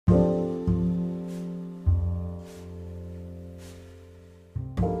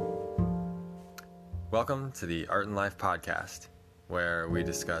Welcome to the Art and Life podcast, where we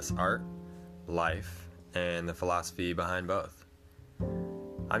discuss art, life, and the philosophy behind both.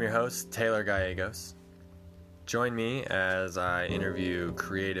 I'm your host, Taylor Gallegos. Join me as I interview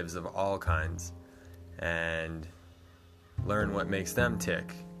creatives of all kinds and learn what makes them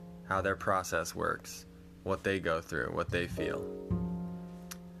tick, how their process works, what they go through, what they feel.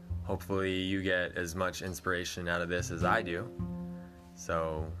 Hopefully you get as much inspiration out of this as I do.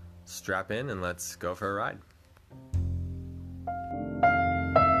 So strap in and let's go for a ride.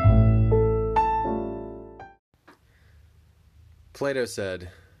 Plato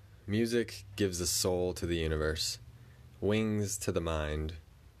said, "Music gives a soul to the universe, wings to the mind,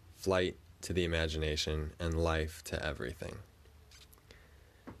 flight to the imagination, and life to everything."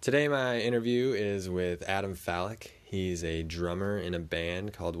 Today my interview is with Adam Fallik. He's a drummer in a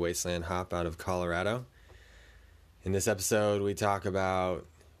band called Wasteland Hop out of Colorado. In this episode we talk about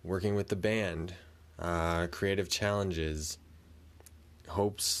working with the band, creative challenges,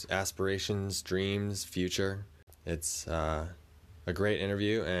 hopes, aspirations, dreams, future. It's a great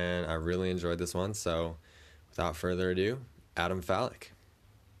interview, and I really enjoyed this one. So without further ado, Adam Fallik.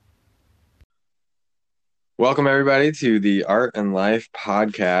 Welcome, everybody, to the Art and Life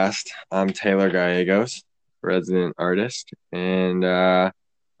podcast. I'm Taylor Gallegos, resident artist, and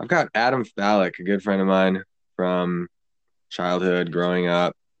I've got Adam Fallik, a good friend of mine from childhood, growing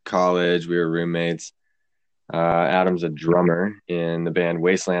up, college. We were roommates. Adam's a drummer in the band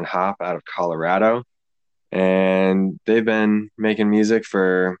Wasteland Hop out of Colorado, and they've been making music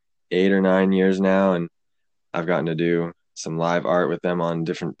for 8 or 9 years now, and I've gotten to do some live art with them on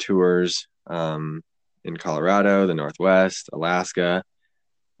different tours in Colorado, the Northwest, Alaska.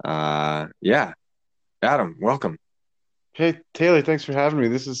 Adam, welcome. Hey, Taylor, thanks for having me.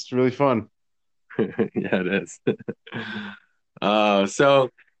 This is really fun. Yeah, it is. So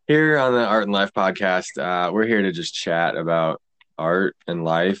here on the Art and Life podcast, we're here to just chat about art and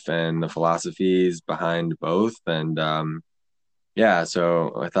life and the philosophies behind both. And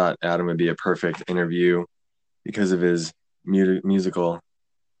so I thought Adam would be a perfect interview because of his musical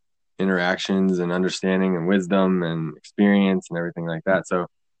interactions and understanding and wisdom and experience and everything like that. So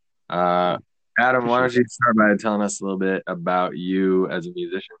Adam, why don't you start by telling us a little bit about you as a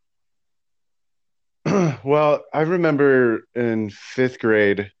musician? Well, I remember in fifth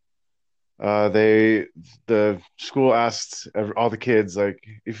grade, the school asked all the kids, like,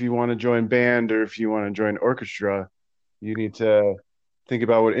 if you want to join band or if you want to join orchestra, you need to think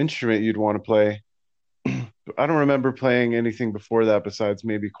about what instrument you'd want to play. I don't remember playing anything before that besides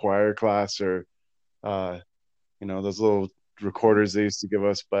maybe choir class or, those little recorders they used to give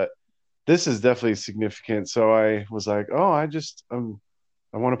us. But this is definitely significant. So I was like, oh, I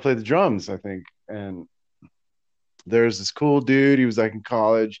want to play the drums, I think. And there's this cool dude. He was like in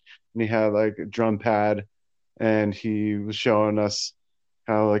college and he had like a drum pad and he was showing us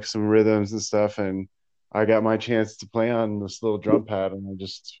how like some rhythms and stuff. And I got my chance to play on this little drum pad and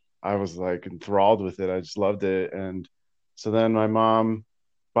I was like enthralled with it. I just loved it. And so then my mom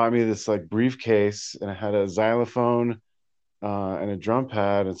bought me this like briefcase and it had a xylophone and a drum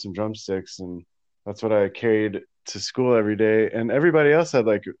pad and some drumsticks. And that's what I carried to school every day. And everybody else had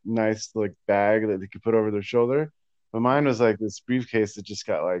like a nice like bag that they could put over their shoulder. But mine was like this briefcase that just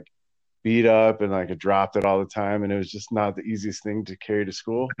got like beat up and like I dropped it all the time. And it was just not the easiest thing to carry to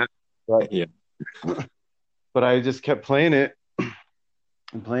school. But, Yeah. But I just kept playing it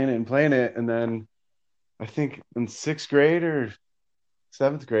and playing it and playing it. And then I think in sixth grade or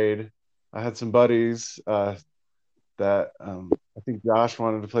seventh grade, I had some buddies that I think Josh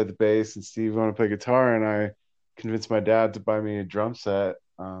wanted to play the bass and Steve wanted to play guitar. And I convinced my dad to buy me a drum set.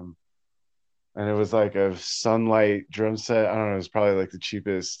 And it was like a Sunlight drum set. I don't know. It was probably like the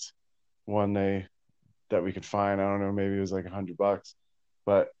cheapest one that we could find. I don't know. Maybe it was like $100,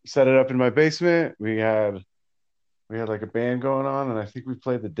 but set it up in my basement. We had like a band going on, and I think we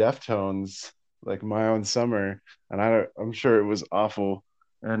played the Deftones, like My Own Summer. And I'm sure it was awful.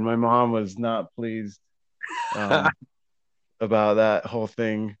 And my mom was not pleased about that whole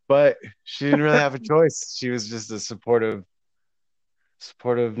thing, but she didn't really have a choice. She was just a supportive,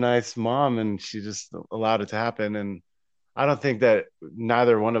 nice mom, and she just allowed it to happen. And I don't think that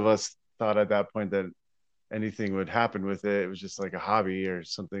neither one of us thought at that point that anything would happen with it. It was just like a hobby or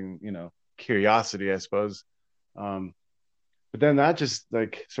something, curiosity, I suppose. But then that just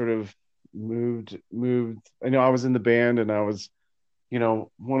like sort of moved. I was in the band and I was,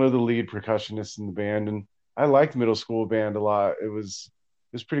 one of the lead percussionists in the band, and I liked middle school band a lot. It was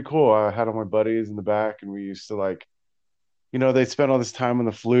pretty cool. I had all my buddies in the back and we used to like, they'd spend all this time on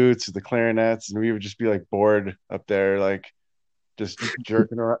the flutes or the clarinets, and we would just be like bored up there, like just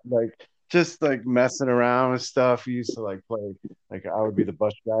jerking around, like just like messing around with stuff. We used to like play, like I would be the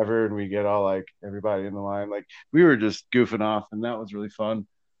bus driver and we get all like everybody in the line. Like we were just goofing off and that was really fun.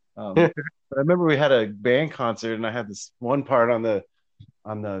 But I remember we had a band concert and I had this one part on the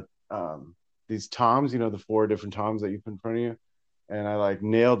these toms, the four different toms that you put in front of you. And I like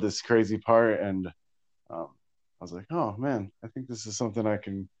nailed this crazy part and I was like, oh man, I think this is something I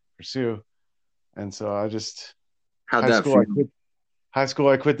can pursue. And so I just How'd high that school I feel? quit high school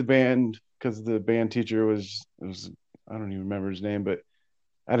I quit the band because the band teacher was I don't even remember his name, but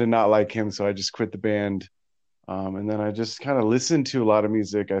I did not like him, so I just quit the band. And then I just kind of listened to a lot of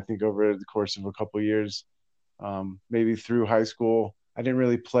music. I think over the course of a couple of years, maybe through high school. I didn't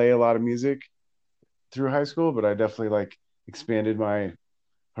really play a lot of music through high school, but I definitely like expanded my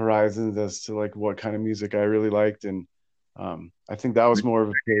horizons as to like what kind of music I really liked, and I think that was more of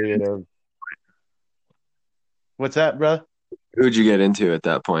a period of what's that, bro? Who'd you get into at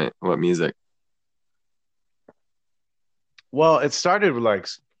that point? What music? Well, it started with like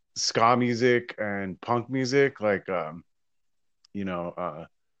ska music and punk music, like you know, uh,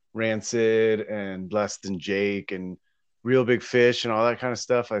 Rancid and Less Than Jake and Real Big Fish and all that kind of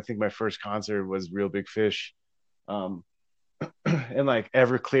stuff. I think my first concert was Real Big Fish, um, and like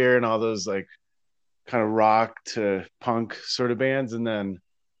Everclear and all those like kind of rock to punk sort of bands. And then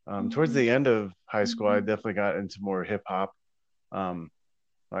towards the end of high school, I definitely got into more hip hop, um,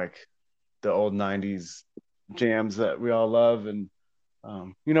 like the old '90s jams that we all love. And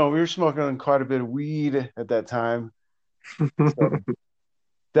we were smoking quite a bit of weed at that time, so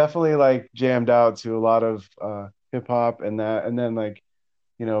definitely like jammed out to a lot of hip hop and that. And then like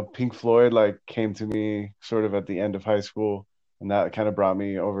Pink Floyd like came to me sort of at the end of high school, and that kind of brought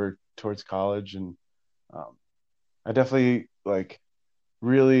me over towards college. And um, I definitely like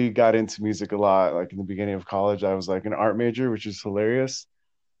really got into music a lot. Like in the beginning of college, I was like an art major, which is hilarious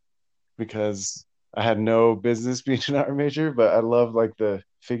because I had no business being an art major, but I loved like the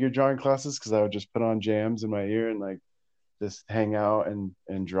figure drawing classes because I would just put on jams in my ear and like just hang out and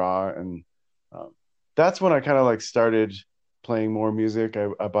draw. And um, that's when I kind of like started playing more music.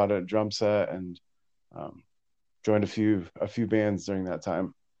 I bought a drum set and um, joined a few bands during that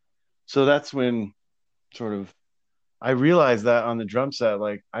time. So that's when sort of I realized that on the drum set,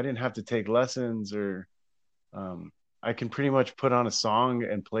 like I didn't have to take lessons or um, I can pretty much put on a song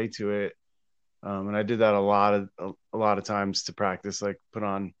and play to it. And I did that a lot of times to practice, like put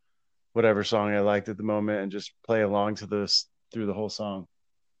on whatever song I liked at the moment and just play along to this through the whole song.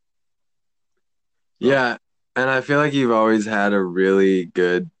 So Yeah, and I feel like you've always had a really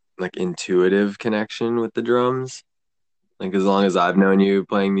good, like, intuitive connection with the drums. Like, as long as I've known you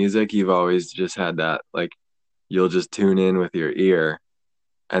playing music, you've always just had that, like, you'll just tune in with your ear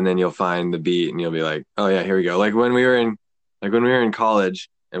and then you'll find the beat and you'll be like, oh yeah, here we go. Like when we were in college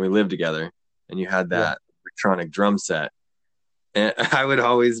and we lived together and you had yeah, that electronic drum set, and I would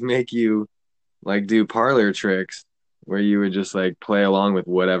always make you like do parlor tricks where you would just like play along with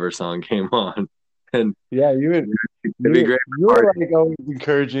whatever song came on. And yeah, it'd be great you for were parties. like always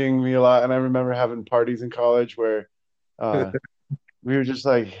encouraging me a lot, and I remember having parties in college where uh, we would just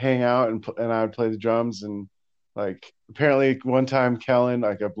like hang out and I would play the drums and like apparently one time Kellen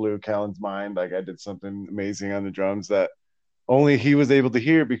like I blew Kellen's mind, like I did something amazing on the drums that only he was able to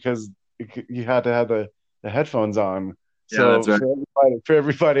hear because you had to have the headphones on. Yeah, that's So right. for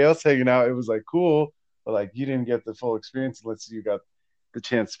everybody else hanging out, it was like cool, but like you didn't get the full experience unless you got the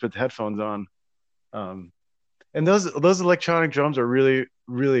chance to put the headphones on. Um, and those electronic drums are really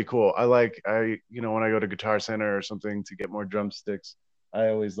really cool. I when I go to Guitar Center or something to get more drumsticks, I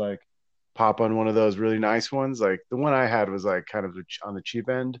always like pop on one of those really nice ones. Like the one I had was like kind of on the cheap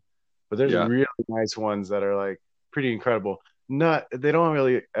end, but there's Yeah. really nice ones that are like pretty incredible. Not they don't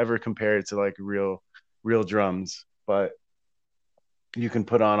really ever compare it to like real drums, but you can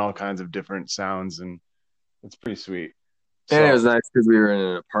put on all kinds of different sounds and it's pretty sweet. And it So was nice because we were in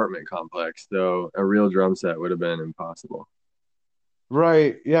an apartment complex, so a real drum set would have been impossible.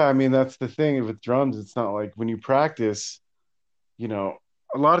 right, yeah, I mean that's the thing with drums. It's not like when you practice, you know,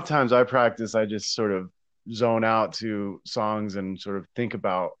 a lot of times I practice, I just sort of zone out to songs and sort of think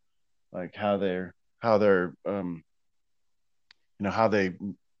about like how they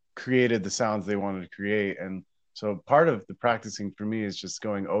created the sounds they wanted to create. And so part of the practicing for me is just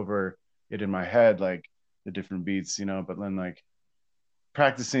going over it in my head, like the different beats, but then like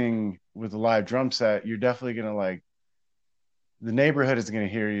practicing with a live drum set, you're definitely gonna like the neighborhood is gonna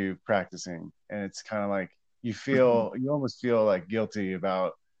hear you practicing. And it's kind of like you almost feel like guilty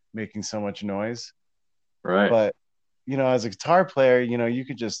about making so much noise. Right. But as a guitar player, you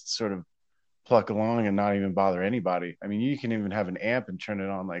could just sort of pluck along and not even bother anybody. I mean, you can even have an amp and turn it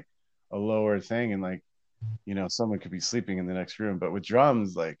on like a lower thing, and like, someone could be sleeping in the next room. But with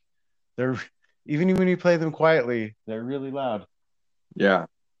drums, like, they're, even when you play them quietly, they're really loud. Yeah.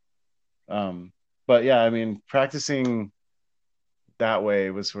 Um, but yeah, I mean, practicing that way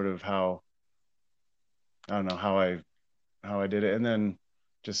was sort of how, I don't know, how I did it, and then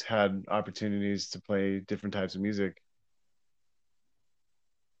just had opportunities to play different types of music.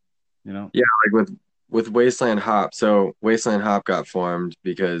 You know? Yeah, like with Wasteland Hop. So Wasteland Hop got formed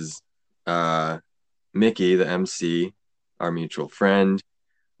because uh Mickey, the MC, our mutual friend,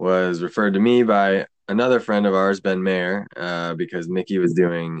 was referred to me by another friend of ours, Ben Mayer, because Mickey was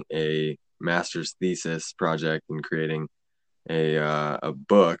doing a master's thesis project and creating a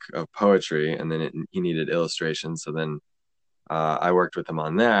book of poetry, and then he needed illustrations. So then I worked with him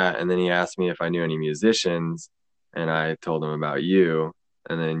on that, and then he asked me if I knew any musicians, and I told him about you,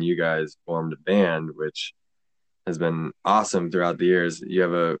 and then you guys formed a band, which has been awesome throughout the years. You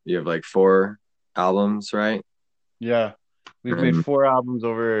have like 4 albums, right? Yeah, we've made And 4 albums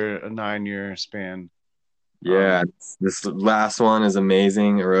over a 9-year span. yeah, this last one is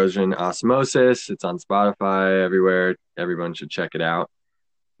amazing. Erosion Osmosis. It's on Spotify everywhere. Everyone should check it out.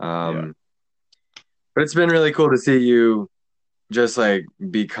 Yeah, Um, but it's been really cool to see you just like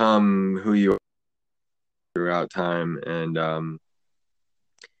become who you are throughout time. And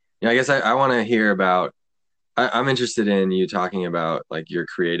yeah, I guess I want to hear about. I'm interested in you talking about like your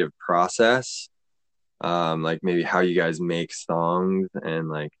creative process, like maybe how you guys make songs, and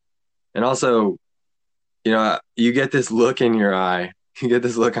like, and also, you get this look in your eye, you get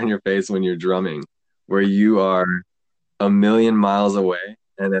this look on your face when you're drumming, where you are a million miles away,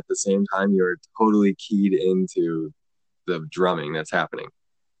 and at the same time, you're totally keyed into the drumming that's happening.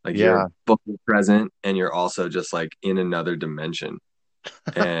 Like you're yeah, fully present, and you're also just like in another dimension.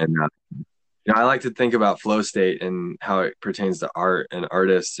 And I like to think about flow state and how it pertains to art and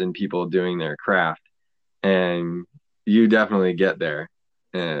artists and people doing their craft. And you definitely get there.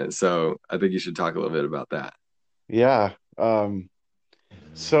 And so I think you should talk a little bit about that. yeah.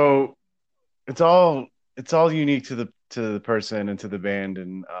 So it's all unique to the person and to the band,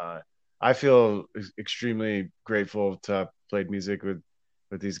 and I feel extremely grateful to have played music with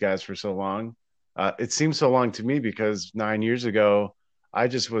these guys for so long. It seems so long to me because 9 years ago, I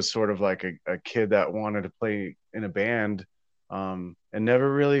just was sort of like a kid that wanted to play in a band, and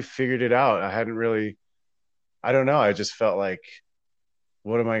never really figured it out. I hadn't really, I don't know. I just felt like,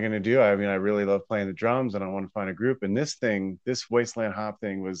 what am I going to do? I mean, I really love playing the drums, and I want to find a group. And this Wasteland Hop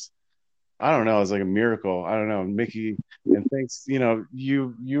thing was, I don't know, it was like a miracle. I don't know, Mickey, and thanks,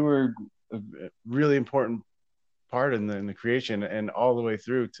 you were a really important part in the creation and all the way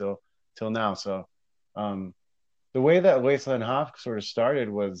through till now. So, um, the way that Wasteland Hop sort of started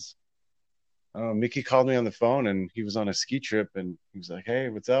was, Mickey called me on the phone, and he was on a ski trip, and he was like, "Hey,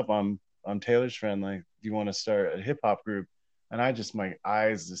 what's up? I'm Taylor's friend. Like, do you want to start a hip hop group?" And my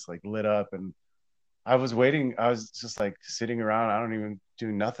eyes just like lit up, and I was waiting. I was just like sitting around. I don't even do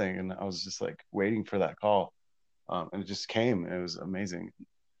nothing, and I was just like waiting for that call, and it just came. It was amazing.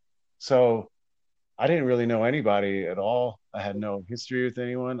 So I didn't really know anybody at all. I had no history with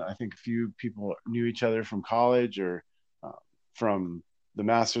anyone. I think a few people knew each other from college or uh, from the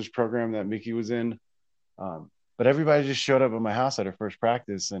master's program that Mickey was in. But everybody just showed up at my house at our first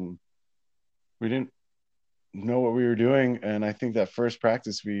practice, and we didn't know what we were doing. And I think that first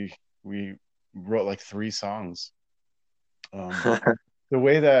practice we wrote like 3 songs. The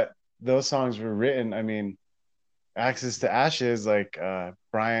way that those songs were written, I mean, Axis to Ashes, like,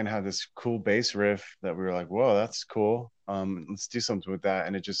 Brian had this cool bass riff that we were like, whoa, that's cool. Let's do something with that.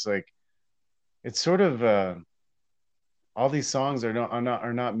 And it just like, it's sort of, all these songs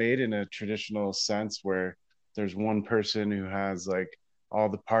are not made in a traditional sense where there's one person who has like all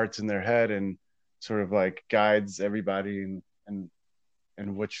the parts in their head and sort of like guides everybody, and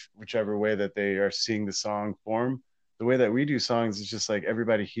whichever way that they are seeing the song form. The way that we do songs is just like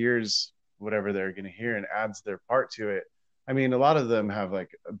everybody hears whatever they're going to hear and adds their part to it. I mean, a lot of them have like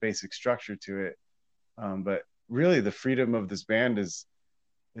a basic structure to it, but really the freedom of this band is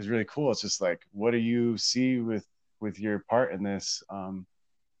really cool. It's just like, what do you see with your part in this?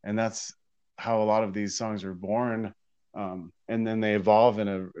 And that's how a lot of these songs are born, and then they evolve in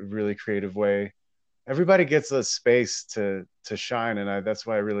a really creative way. Everybody gets a space to shine, and that's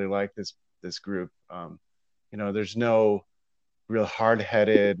why I really like this group. There's no real hard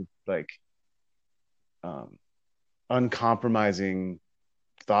headed, like, um, uncompromising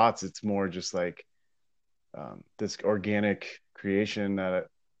thoughts. It's more just like, this organic creation that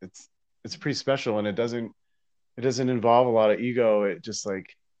it's it's pretty special, and it doesn't involve a lot of ego. It just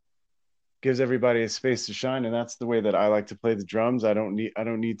like gives everybody a space to shine, and that's the way that I like to play the drums. I don't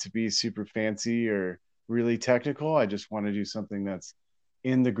need to be super fancy or really technical. I just want to do something that's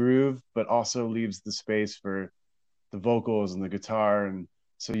in the groove but also leaves the space for the vocals and the guitar, and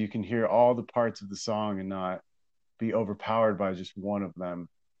so you can hear all the parts of the song and not be overpowered by just one of them.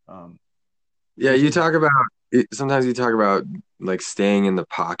 um, Yeah, which you is talk about sometimes you talk about like staying in the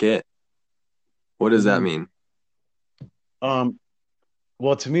pocket. What does that Mhm. mean? um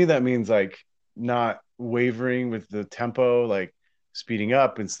well, to me that means like not wavering with the tempo, like speeding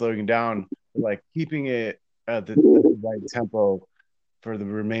up and slowing down, but like keeping it at the right tempo for the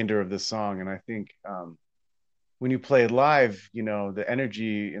remainder of the song. And I think when you play live, the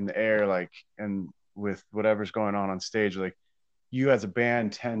energy in the air, like, and with whatever's going on stage, like, you as a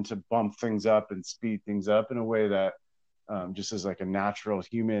band tend to bump things up and speed things up in a way that just is like a natural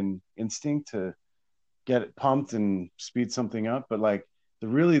human instinct to get it pumped and speed something up. But like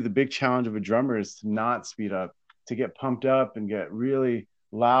the big challenge of a drummer is to not speed up, to get pumped up and get really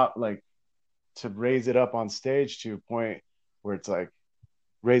loud, like to raise it up on stage to a point where it's like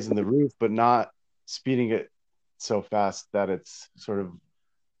raising the roof, but not speeding it so fast that it's sort of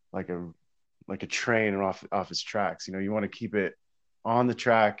like a train off its tracks. You want to keep it on the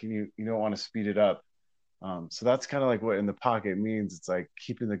track, and you don't want to speed it up. So that's kind of like what in the pocket means. It's like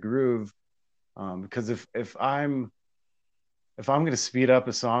keeping the groove. Because if I'm going to speed up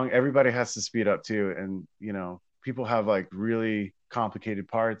a song, everybody has to speed up too. And people have like really complicated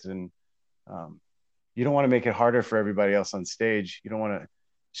parts, and um, you don't want to make it harder for everybody else on stage. You don't want to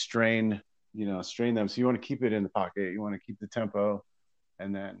strain, strain them. So you want to keep it in the pocket. You want to keep the tempo,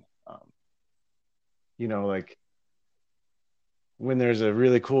 and then like when there's a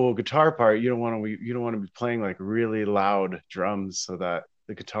really cool guitar part, you don't want to be playing like really loud drums so that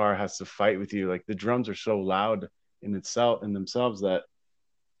the guitar has to fight with you. Like the drums are so loud in themselves that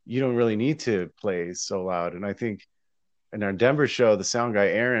you don't really need to play so loud. And I think in our Denver show, the sound guy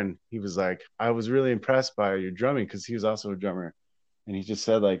Aaron, he was like, I was really impressed by your drumming, because he was also a drummer, and he just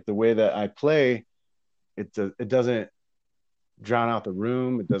said like the way that I play, it doesn't drown out the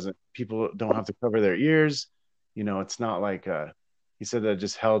room. It doesn't. People don't have to cover their ears. It's not like he said that it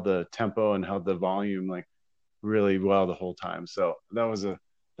just held the tempo and held the volume like really well the whole time. So that was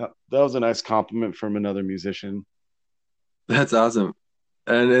a nice compliment from another musician. That's awesome.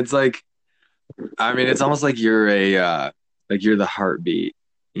 And it's like, I mean, it's almost like you're the heartbeat.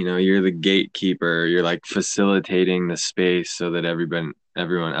 You know, you're the gatekeeper. You're like facilitating the space so that everyone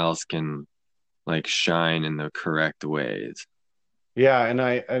else can like shine in the correct ways. Yeah, and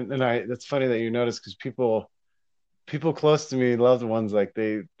I that's funny that you notice, because people close to me, loved ones, like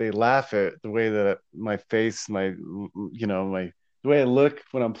they laugh at the way that my face, my the way I look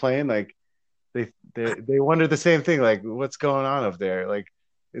when I'm playing. Like they wonder the same thing, like what's going on up there? Like,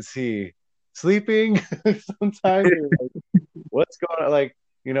 is he sleeping? Sometimes you're like, what's going on? Like,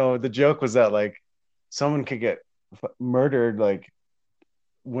 the joke was that like someone could get murdered like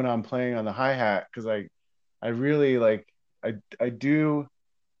when I'm playing on the hi-hat, because I really like I do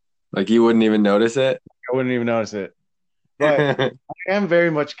Like you wouldn't even notice it. I wouldn't even notice it. But I am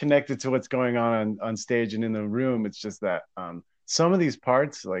very much connected to what's going on stage and in the room. It's just that some of these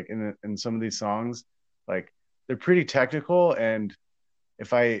parts, like in some of these songs, like they're pretty technical, and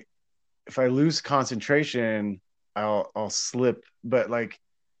if I if I lose concentration, I'll slip. But like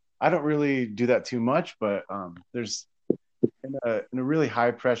I don't really do that too much. But there's in a really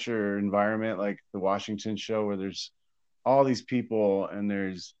high pressure environment like the Washington show, where there's all these people and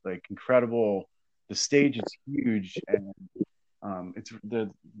there's like incredible. The stage is huge, and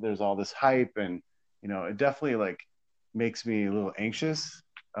there's all this hype, and it definitely like makes me a little anxious.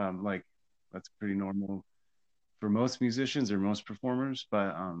 Like that's pretty normal for most musicians or most performers.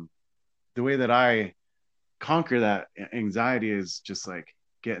 But the way that I conquer that anxiety is just like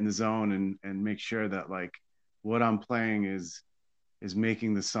get in the zone and make sure that like what I'm playing is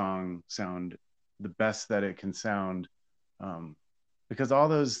making the song sound the best that it can sound. um, because all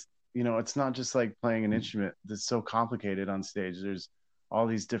those, it's not just like playing an instrument that's so complicated on stage. There's all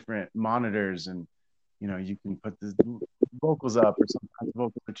these different monitors, and you can put the vocals up, or sometimes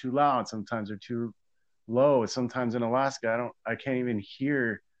vocals are too loud, sometimes they're too low. Sometimes in Alaska, I can't even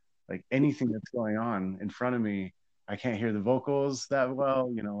hear like anything that's going on in front of me. I can't hear the vocals that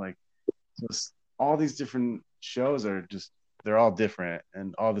well, like just all these different shows are just, they're all different,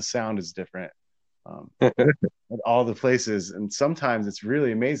 and all the sound is different. Um, at all the places. And sometimes it's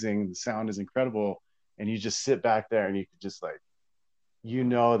really amazing. The sound is incredible. And you just sit back there and you can just like,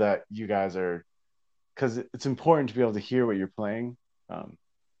 that you guys are, because it's important to be able to hear what you're playing, um,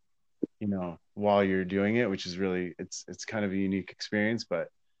 while you're doing it, which is really, it's kind of a unique experience. But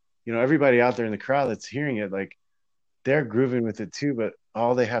everybody out there in the crowd that's hearing it, like they're grooving with it too, but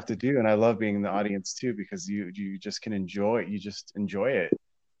all they have to do, and I love being in the audience too, because you just can enjoy it. You just enjoy it.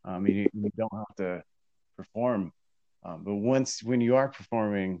 You don't have to perform. But when you are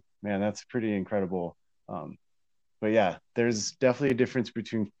performing, man, that's pretty incredible. Um, but yeah, there's definitely a difference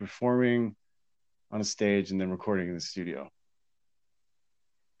between performing on a stage and then recording in the studio.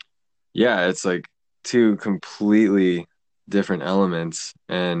 Yeah, it's like two completely different elements.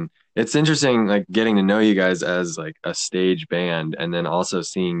 And it's interesting like getting to know you guys as like a stage band and then also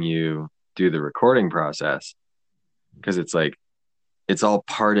seeing you do the recording process because it's like it's all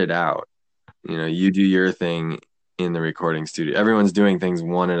parted out. You know, you do your thing in the recording studio. Everyone's doing things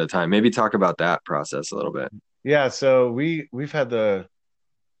one at a time. Maybe talk about that process a little bit. Yeah, so we've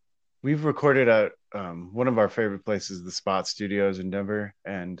recorded at one of our favorite places, the Spot Studios in Denver,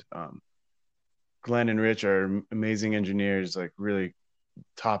 and Glenn and Rich are amazing engineers, like really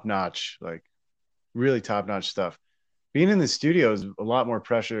top notch, like really top notch stuff. Being in the studio is a lot more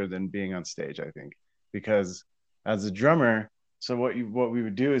pressure than being on stage, I think, because as a drummer, so what we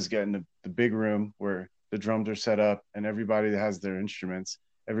would do is get in the big room where the drums are set up and everybody has their instruments,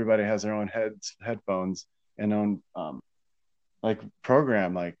 everybody has their own headphones and own like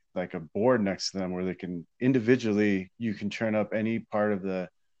program, like a board next to them where they can individually you can turn up any part of the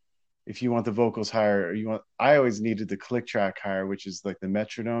if you want the vocals higher or you want I always needed the click track higher, which is like the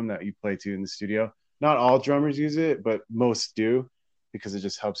metronome that you play to in the studio. Not all drummers use it, but most do because it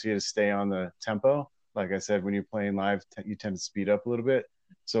just helps you to stay on the tempo. Like I said, when you're playing live, you tend to speed up a little bit.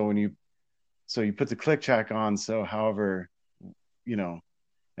 So you put the click track on, so however, you know,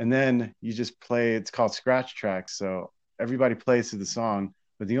 and then you just play, it's called scratch tracks. So everybody plays to the song,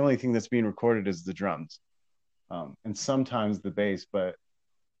 but the only thing that's being recorded is the drums. And sometimes the bass, but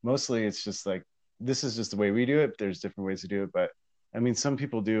mostly it's just like this is just the way we do it. There's different ways to do it, but I mean, some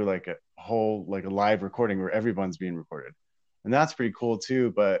people do like a whole like a live recording where everyone's being recorded, and that's pretty cool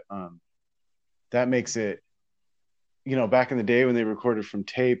too. But that makes it, back in the day when they recorded from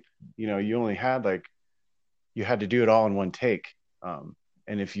tape, you only had like you had to do it all in one take,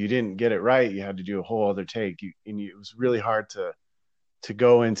 and if you didn't get it right, you had to do a whole other take. It was really hard to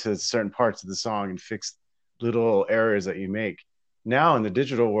go into certain parts of the song and fix little errors that you make. Now in the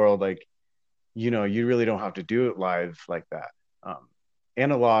digital world, like you really don't have to do it live like that. Um,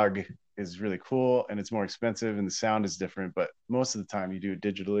 Analog is really cool and it's more expensive and the sound is different, but most of the time you do it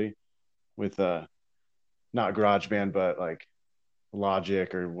digitally with not GarageBand, but like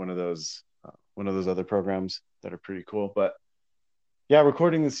Logic or one of those other programs that are pretty cool. But yeah,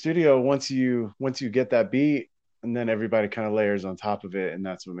 recording in the studio once you get that beat, and then everybody kind of layers on top of it, and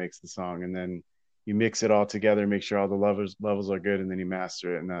that's what makes the song. And then you mix it all together, make sure all the levels are good, and then you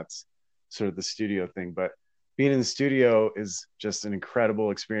master it, and that's sort of the studio thing. But being in the studio is just an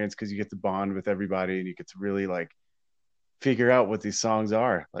incredible experience because you get to bond with everybody, and you get to really like figure out what these songs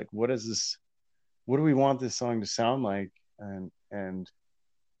are. Like, what is this? What do we want this song to sound like? And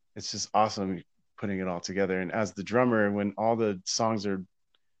it's just awesome putting it all together. And as the drummer, when all the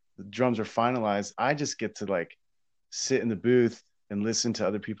drums are finalized, I just get to like sit in the booth and listen to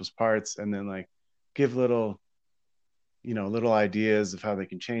other people's parts and then like give little ideas of how they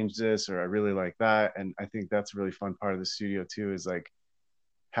can change this or I really like that. And I think that's a really fun part of the studio too, is like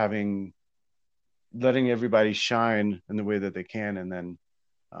having letting everybody shine in the way that they can and then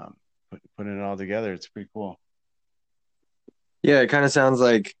um, putting it all together. It's pretty cool. Yeah, it kind of sounds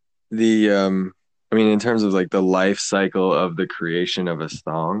like the I mean in terms of like the life cycle of the creation of a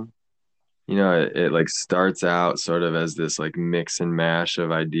song. You know, it like starts out sort of as this like mix and mash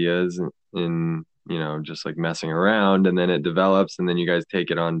of ideas in, you know, just like messing around and then it develops and then you guys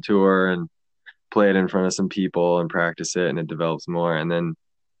take it on tour and play it in front of some people and practice it and it develops more and then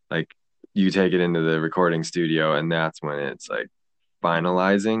like you take it into the recording studio and that's when it's like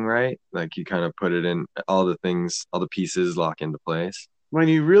finalizing, right? Like you kind of put it in all the things, all the pieces lock into place. When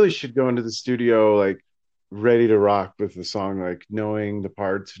you really should go into the studio like ready to rock with the song, like knowing the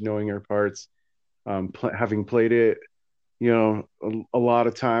parts, knowing your parts, having played it, a lot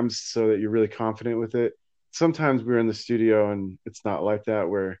of times so that you're really confident with it. Sometimes we're in the studio and it's not like that,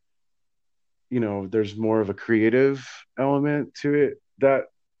 where, there's more of a creative element to it that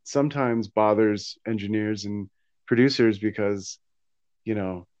sometimes bothers engineers and producers because, you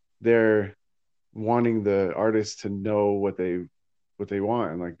know, they're wanting the artist to know what they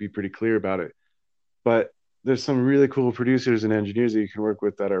want and like be pretty clear about it. But there's some really cool producers and engineers that you can work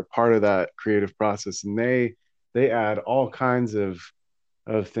with that are part of that creative process, and they add all kinds of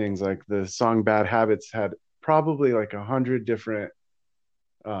things. Like the song "Bad Habits" had probably like 100 different,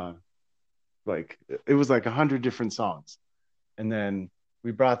 uh, like it was like 100 different songs, and then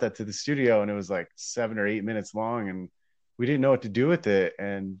we brought that to the studio and it was like 7 or 8 minutes long and we didn't know what to do with it.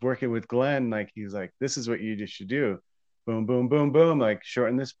 And working with Glenn, like he's like, this is what you just should do. Boom, boom, boom, boom. Like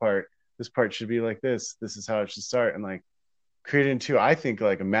shorten this part. This part should be like this. This is how it should start. And like create into, I think,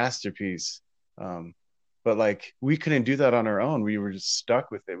 like a masterpiece. Um, but like we couldn't do that on our own. We were just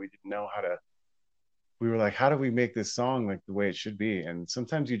stuck with it. We didn't know how to. We were like, how do we make this song like the way it should be? And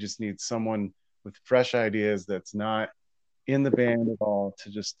sometimes you just need someone with fresh ideas that's not in the band at all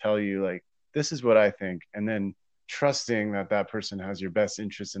to just tell you like this is what I think, and then trusting that that person has your best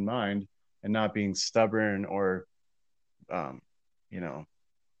interest in mind and not being stubborn or um, you know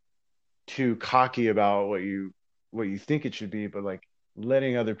too cocky about what you think it should be, but like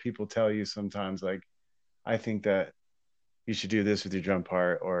letting other people tell you sometimes like I think that you should do this with your drum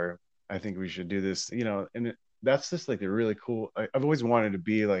part, or I think we should do this, and that's just like a really cool. I've always wanted to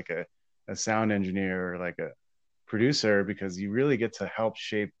be like a sound engineer or like a producer because you really get to help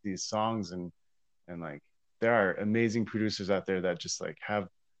shape these songs and like there are amazing producers out there that just like have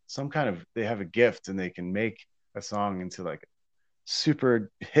some kind of they have a gift and they can make a song into like a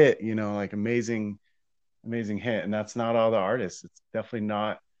super hit, like amazing hit. And that's not all the artists. It's definitely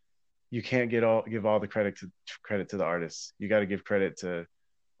not. You can't give all the credit to the artists. You got to give credit to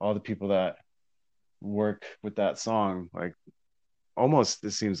all the people that work with that song. Like almost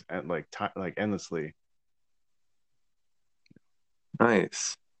it seems like endlessly.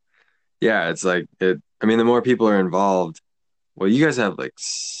 Nice. Yeah, it's like it. I mean, the more people are involved, well, you guys have like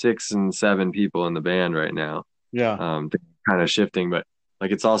 6 and 7 people in the band right now. Yeah. Kind of shifting, but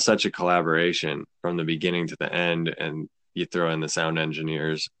like it's all such a collaboration from the beginning to the end, and you throw in the sound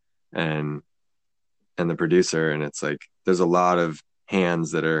engineers and the producer, and it's like there's a lot of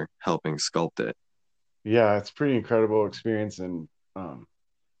hands that are helping sculpt it. Yeah, it's pretty incredible experience. And um,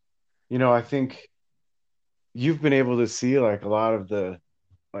 I think you've been able to see like a lot of the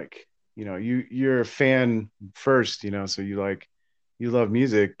like you're a fan first, so you love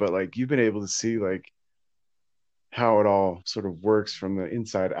music, but like you've been able to see like how it all sort of works from the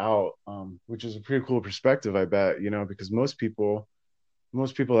inside out, which is a pretty cool perspective, I bet, because most people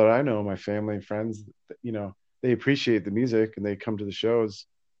that I know, my family and friends, they appreciate the music and they come to the shows,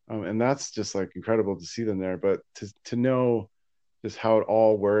 and that's just like incredible to see them there. But to know just how it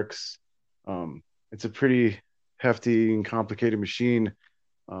all works, it's a pretty hefty and complicated machine,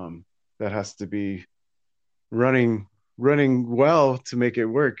 um, that has to be running well to make it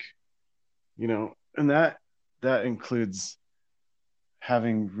work, and that includes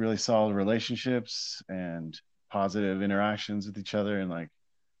having really solid relationships and positive interactions with each other and like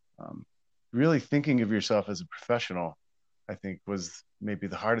um, really thinking of yourself as a professional. I think was maybe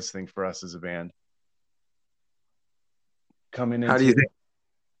the hardest thing for us as a band coming How do you into. think?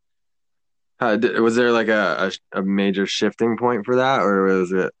 Was there like a major shifting point for that, or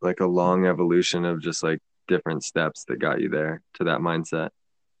was it like a long evolution of just like different steps that got you there to that mindset?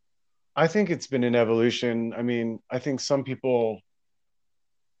 I think it's been an evolution. I mean, I think some people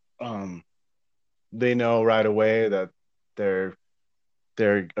um, they know right away that they're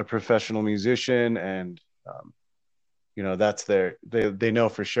they're a professional musician and that's they know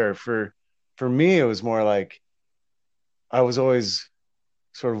for sure. For me it was more like I was always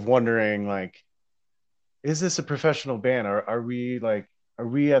sort of wondering like, is this a professional band? Are we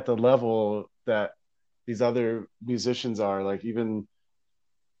at the level that these other musicians are, like even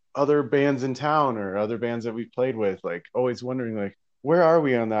other bands in town or other bands that we've played with, like always wondering like where are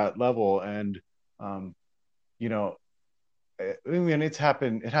we on that level? And um you know I mean it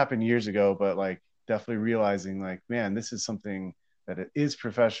happened years ago, but like definitely realizing like, man, this is something that it is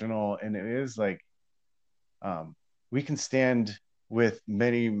professional and it is like um, we can stand with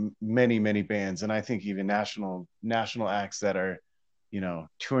many bands, and I think even national acts that are,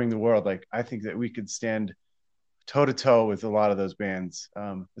 touring the world. Like I think that we could stand toe to toe with a lot of those bands,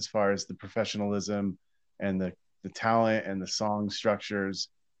 as far as the professionalism and the talent and the song structures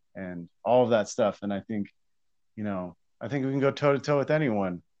and all of that stuff. And I think we can go toe to toe with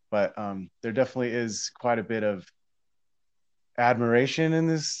anyone. But there definitely is quite a bit of admiration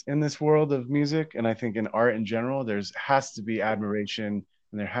in this world of music, and I think in art in general there's has to be admiration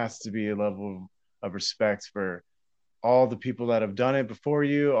and there has to be a level of respect for all the people that have done it before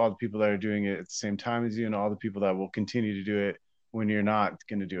you, all the people that are doing it at the same time as you, and all the people that will continue to do it when you're not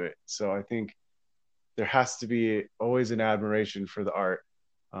going to do it. So I think there has to be always an admiration for the art,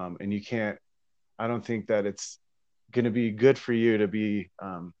 and you can't I don't think that it's going to be good for you to be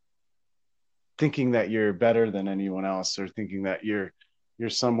thinking that you're better than anyone else or thinking that you're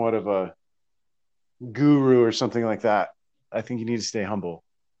somewhat of a guru or something like that. I think you need to stay humble.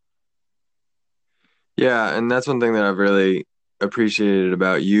 Yeah, and that's one thing that I've really appreciated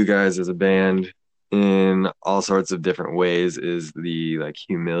about you guys as a band in all sorts of different ways is the like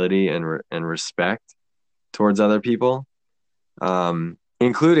humility and respect towards other people,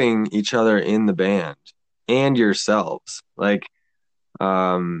 including each other in the band and yourselves.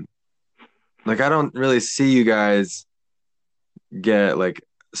 Um, like I don't really see you guys get like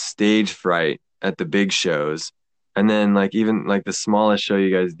stage fright at the big shows. And then like even like the smallest show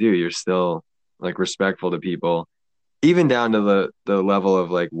you guys do, you're still like respectful to people, even down to the level of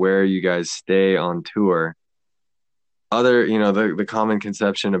like where you guys stay on tour. Other, the common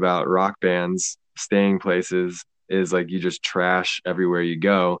conception about rock bands staying places is like you just trash everywhere you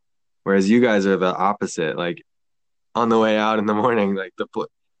go. Whereas you guys are the opposite. Like on the way out in the morning, like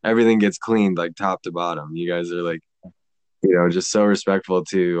everything gets cleaned like top to bottom. You guys are like just so respectful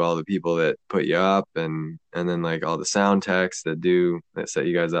to all the people that put you up and then like all the sound techs that set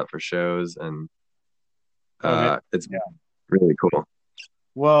you guys up for shows and Oh man. it's Yeah. really cool.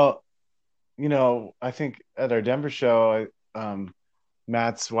 Well, I think at our Denver show,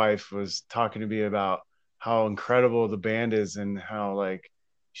 Matt's wife was talking to me about how incredible the band is and how like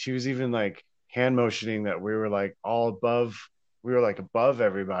she was even like hand motioning that we were like all above, we were like above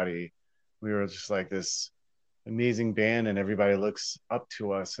everybody. We were just like this amazing band and everybody looks up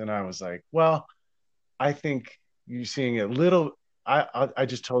to us. And I was like, well, I think you're seeing a little. I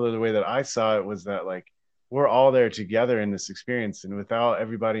just told her the way that I saw it was that like we're all there together in this experience, and without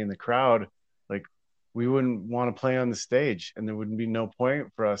everybody in the crowd, like we wouldn't want to play on the stage, and there wouldn't be no point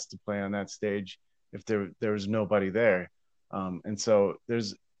for us to play on that stage if there was nobody there. And so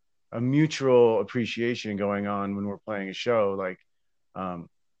there's a mutual appreciation going on when we're playing a show. Like, um,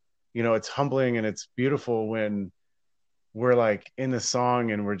 it's humbling and it's beautiful when we're like in the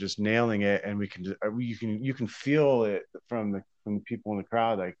song and we're just nailing it and we can just, you can feel it from the people in the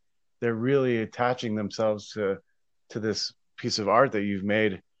crowd, like they're really attaching themselves to this piece of art that you've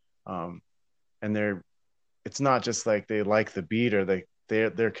made. And it's not just like they like the beat or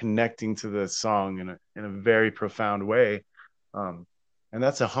they're connecting to the song in a very profound way. And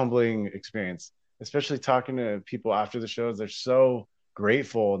that's a humbling experience, especially talking to people after the shows. They're so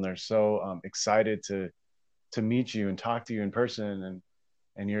grateful and they're so excited to meet you and talk to you in person,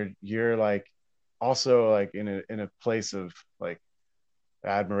 and you're like also like in a place of like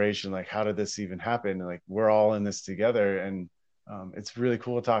admiration, like how did this even happen, like we're all in this together. And it's really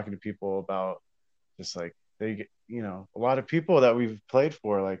cool talking to people about just like a lot of people that we've played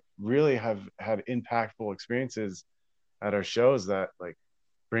for like really have had impactful experiences at our shows that like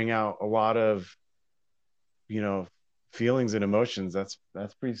bring out a lot of you know feelings and emotions. That's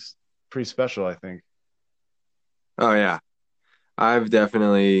pretty special, I think. Oh yeah. I've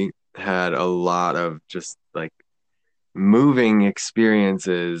definitely had a lot of just like moving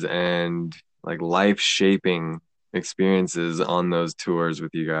experiences and like life shaping experiences on those tours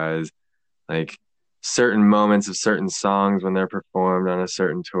with you guys. Like certain moments of certain songs when they're performed on a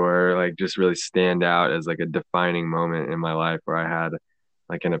certain tour, like just really stand out as like a defining moment in my life where I had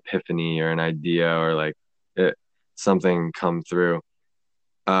like an epiphany or an idea or like it, something come through.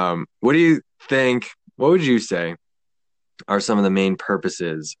 What do you think? What would you say are some of the main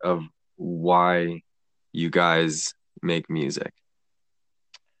purposes of why you guys make music?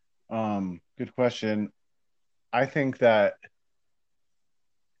 Good question. I think that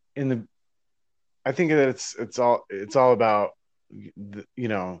in the I think that it's all about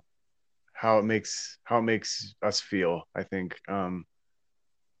how it makes us feel. I think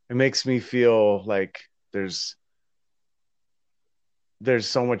it makes me feel like there's there's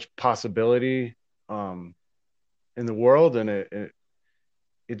so much possibility um in the world, and it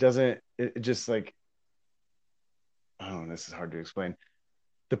doesn't it just like I don't know, this is hard to explain.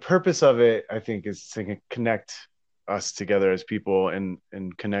 The purpose of it, I think, is to connect us together as people and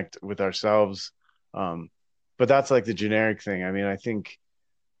connect with ourselves. Um, but that's like the generic thing. I mean, I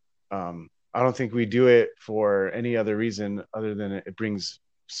don't think we do it for any other reason other than it brings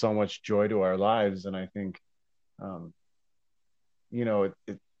so much joy to our lives. And I think, um,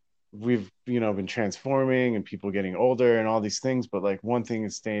 we've been transforming and people getting older and all these things, but like one thing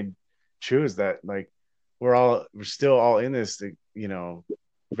has stayed true is that like we're still all in this,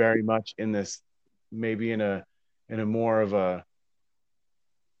 very much in this, maybe in a more of a,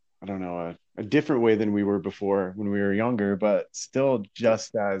 I don't know, a different way than we were before when we were younger, but still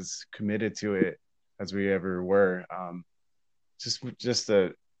just as committed to it as we ever were. Just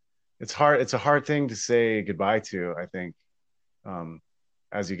a it's a hard thing to say goodbye to, I think. um,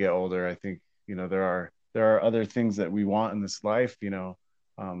 as you get older, I think there are other things that we want in this life.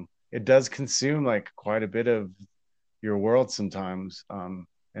 It does consume like quite a bit of your world sometimes, and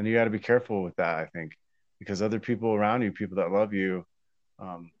you got to be careful with that, I think. because other people around you, people that love you,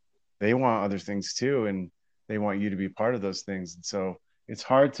 um, they want other things too, and they want you to be part of those things. And so it's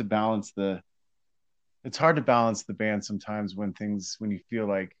hard to balance the band sometimes when you feel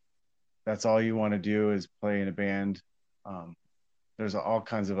like that's all you want to do is play in a band. Um, there's all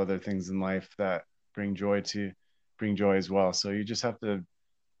kinds of other things in life that bring joy to bring joy as well. So you just have to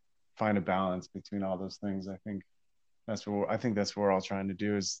find a balance between all those things. I think that's what we're all trying to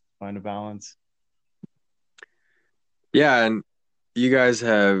do is find a balance. Yeah, and you guys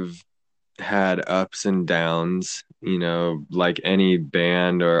have had ups and downs, like any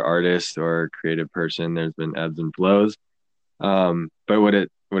band or artist or creative person, there's been ebbs and flows. But what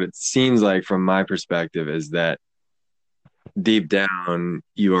it seems like from my perspective is that deep down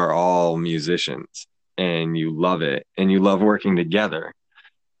you are all musicians and you love it and you love working together.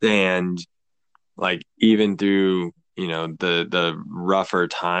 And like even through, the rougher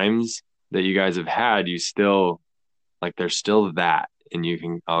times that you guys have had, you still like there's still that and you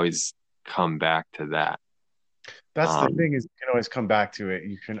can always come back to that. That's the Um, thing is you can always come back to it.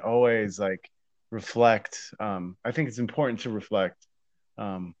 You can always like reflect. I think it's important to reflect.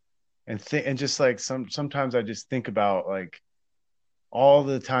 Um, and just like sometimes I just think about like all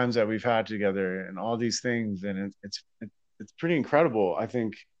the times that we've had together and all these things, and it's pretty incredible. I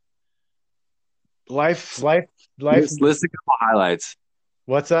think life life life list a couple highlights.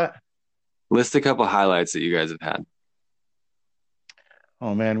 what's that? List a couple highlights that you guys have had.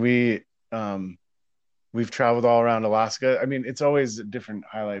 Oh man, um we've traveled all around Alaska. I mean, it's always a different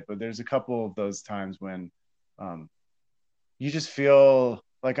highlight, but there's a couple of those times when um you just feel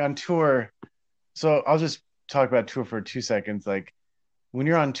like on tour. So I'll just talk about tour for 2 seconds. Like when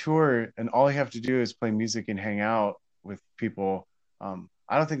you're on tour and all you have to do is play music and hang out with people,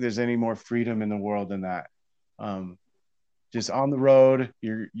 I don't think there's any more freedom in the world than that. Um, just on the road,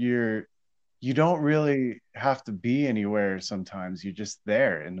 you don't really have to be anywhere sometimes. You're just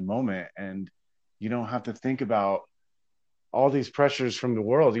there in the moment and you don't have to think about all these pressures from the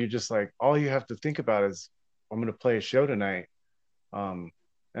world. You just like all you have to think about is I'm going to play a show tonight. Um,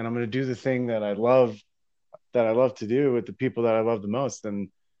 and I'm going to do the thing that I love to do with the people that I love the most. And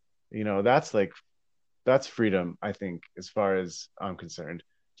that's like that's freedom, I think, as far as I'm concerned.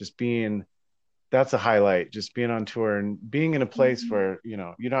 Just being That's a highlight, just being on tour and being in a place where,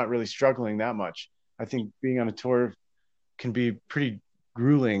 you're not really struggling that much. I think being on a tour can be pretty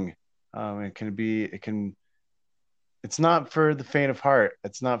grueling. It's not for the faint of heart.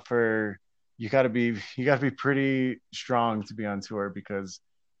 It's not for, you got to be pretty strong to be on tour because,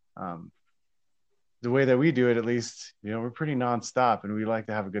 um, the way that we do it, at least, we're pretty nonstop and we like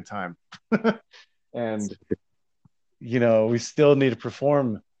to have a good time. And we still need to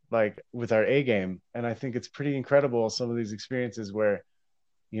perform like with our A game. And I think it's pretty incredible some of these experiences where,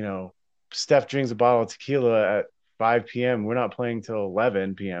 you know, Steph drinks a bottle of tequila at 5 p.m. We're not playing till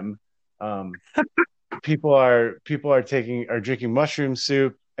 11 p.m. Um, people are drinking mushroom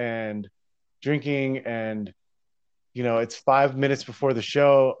soup and drinking, and it's 5 minutes before the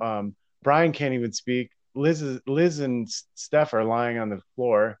show. Brian can't even speak. Liz and Steph are lying on the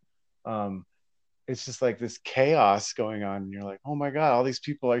floor. Um, it's just like this chaos going on, and you're like, oh my god, all these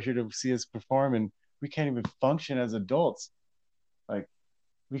people are here to see us perform, and we can't even function as adults. Like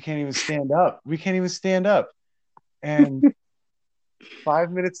we can't even stand up. We can't even stand up. And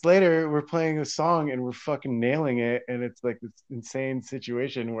 5 minutes later, we're playing a song and we're fucking nailing it, and it's like this insane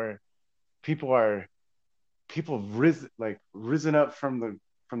situation where people are people have risen up from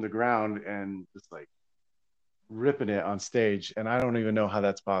the ground and just like ripping it on stage, and I don't even know how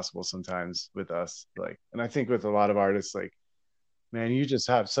that's possible sometimes with us. Like, and I think with a lot of artists, like, man, you just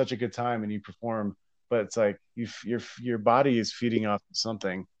have such a good time and you perform, but it's like your body is feeding off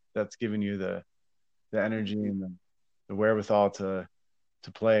something that's giving you the energy and the wherewithal to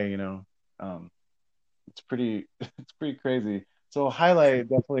play. It's pretty it's pretty crazy. So a highlight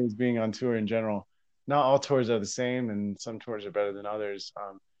definitely is being on tour in general. Not all tours are the same, and some tours are better than others.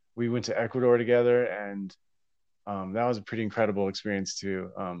 We went to Ecuador together, and that was a pretty incredible experience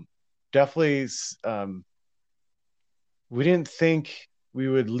too. Definitely, we didn't think we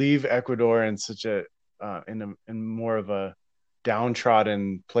would leave Ecuador in such a in more of a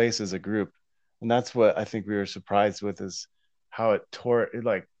downtrodden place as a group, and that's what I think we were surprised with is how it tore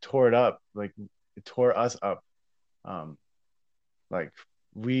it up, like it tore us up. Um, like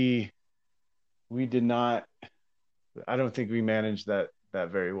we we did not. I don't think we managed that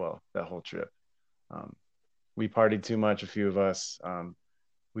very well that whole trip. Um, we partied too much, a few of us.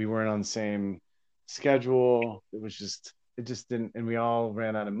 We weren't on the same schedule. It just didn't, and we all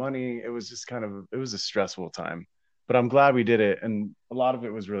ran out of money. It was a stressful time, but I'm glad we did it. And a lot of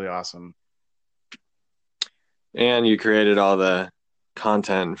it was really awesome. And you created all the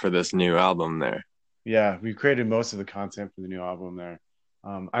content for this new album there, Yeah, we created most of the content for the new album there.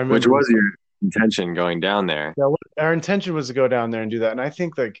 I which remember was your intention going down there. yeah, our intention was to go down there and do that. And I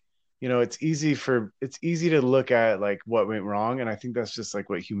think like, it's easy to look at like what went wrong. And I think that's just like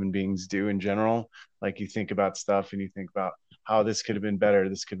what human beings do in general. Like you think about stuff and you think about how this could have been better,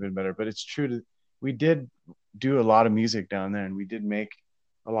 this could have been better. But it's true to we did do a lot of music down there and we did make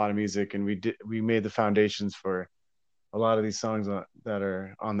a lot of music and we made the foundations for a lot of these songs that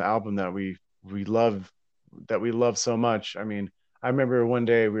are on the album we love that we love so much. I mean, I remember one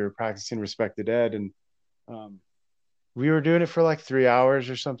day we were practicing Respect the Dead and um, we were doing it for like 3 hours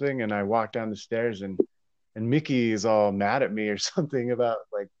or something, and I walked down the stairs and Mickey is all mad at me or something about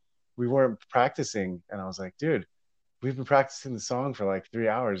like we weren't practicing, and I was like, dude, we've been practicing the song for like 3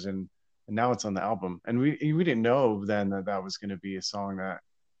 hours and now it's on the album, and we didn't know then that that was going to be a song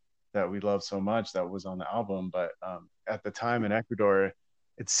that we love so much that was on the album, but at the time in Ecuador,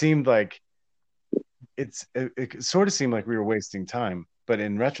 it seemed like it sort of seemed like we were wasting time, but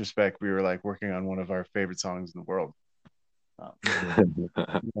in retrospect, we were like working on one of our favorite songs in the world.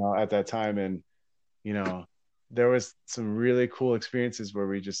 Um, at that time, and you know there was some really cool experiences where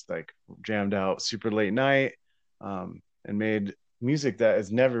we just like jammed out super late night and made music that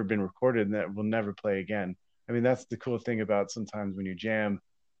has never been recorded and that will never play again. I mean, that's the cool thing about sometimes when you jam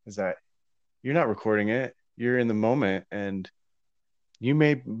is that you're not recording it, you're in the moment, and you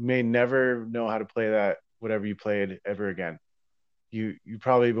may never know how to play that whatever you played ever again. You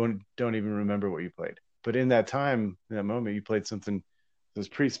probably don't even remember what you played, but in that time, in that moment, you played something that was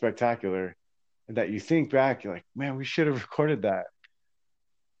pretty spectacular, and that you think back, you're like, man, we should have recorded that,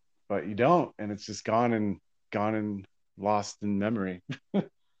 but you don't, and it's just gone and lost in memory.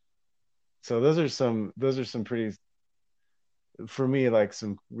 So those are some pretty, for me, like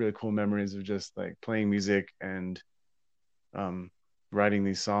some really cool memories of just like playing music and um writing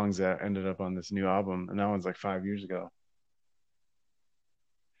these songs that ended up on this new album, and that one's like 5 years ago.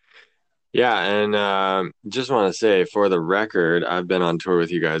 Yeah, and just want to say for the record, I've been on tour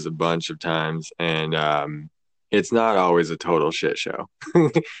with you guys a bunch of times, and it's not always a total shit show.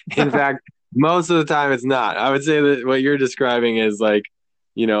 In fact, most of the time it's not. I would say that what you're describing is like,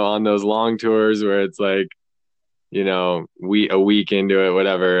 on those long tours where it's like, we a week into it,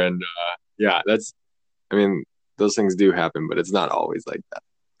 whatever, and yeah, I mean, those things do happen, but it's not always like that.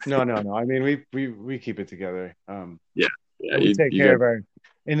 No, no, no. I mean, we keep it together. Yeah, yeah, And we take you care guys. of our.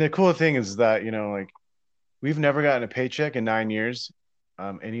 And the cool thing is that like we've never gotten a paycheck in 9 years,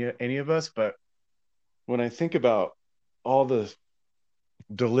 any of us. But when I think about all the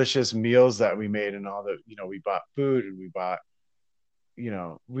delicious meals that we made and all the, we bought food and we bought,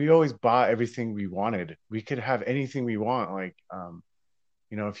 we always bought everything we wanted. We could have anything we want. Like,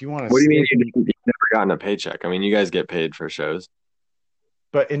 if you want a What do you mean steak, you've never gotten a paycheck? I mean, you guys get paid for shows.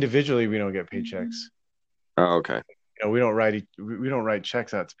 but individually we don't get paychecks. Oh, okay. We don't we don't write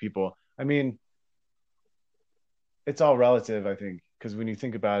checks out to people. I mean, it's all relative, I think, because when you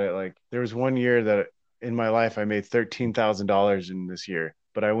think about it, like there was one year that in my life I made $13,000 in this year,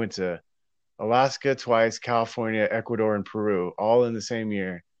 but I went to Alaska twice, California, Ecuador, and Peru, all in the same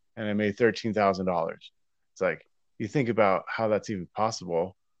year, and I made $13,000. It's like you think about how that's even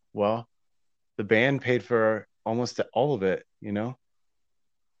possible. Well, the band paid for almost all of it.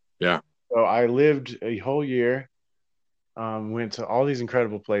 Yeah. So I lived a whole year, went to all these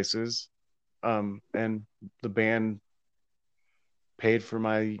incredible places, and the band paid for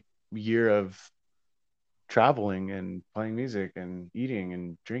my year of traveling and playing music and eating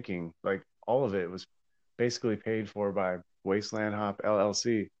and drinking. Like all of it was basically paid for by Wasteland Hop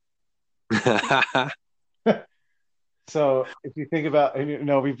LLC. So if you think about,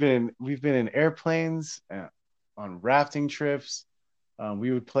 we've been in airplanes, on rafting trips.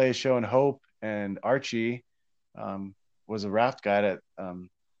 We would play a show in Hope, and Archie was a raft guide at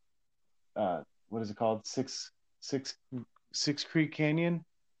what is it called, six Six Creek Canyon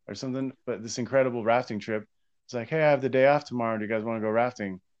or something. But this incredible rafting trip. It's like, hey, I have the day off tomorrow. Do you guys want to go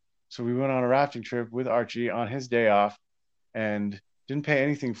rafting? So we went on a rafting trip with Archie on his day off, and didn't pay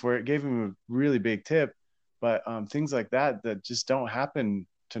anything for it. Gave him a really big tip, but things like that just don't happen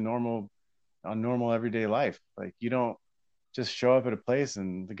to normal everyday life. Like you don't just show up at a place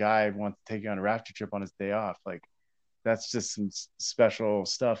and the guy wants to take you on a rafting trip on his day off. Like that's just some special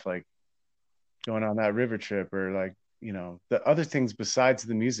stuff. Like going on that river trip, or like the other things besides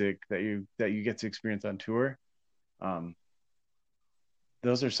the music that you get to experience on tour. Um,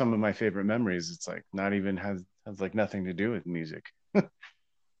 those are some of my favorite memories. It's like not even has like nothing to do with music. you know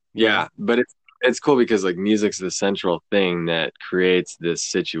Yeah, but it's cool because like music's the central thing that creates this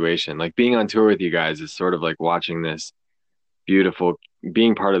situation. Like being on tour with you guys is sort of like watching this beautiful,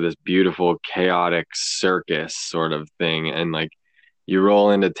 being part of this beautiful, chaotic circus sort of thing. And like you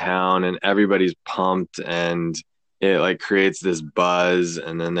roll into town and everybody's pumped and it like creates this buzz.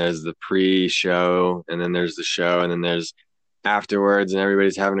 And then there's the pre-show and then there's the show and then there's afterwards and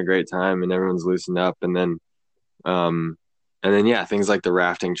everybody's having a great time and everyone's loosened up. Um, and then, yeah, things like the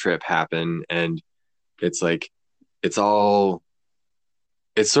rafting trip happen and it's like, it's all,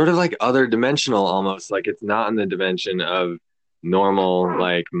 it's sort of like other dimensional almost. Like it's not in the dimension of normal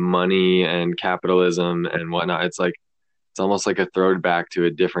like money and capitalism and whatnot. It's like it's almost like a throwback to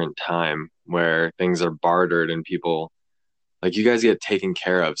a different time where things are bartered and people like you guys get taken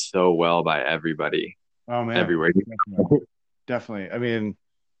care of so well by everybody Oh man, everywhere. definitely, definitely. I mean,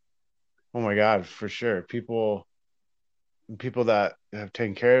 oh my God, for sure. People that have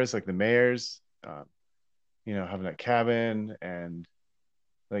taken care of us, like the mayors, having that cabin, and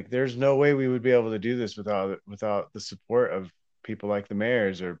like, there's no way we would be able to do this without the support of people like the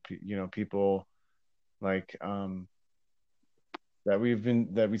mayors or people like that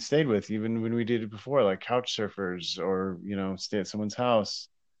we stayed with even when we did it before, like couch surfers or stay at someone's house.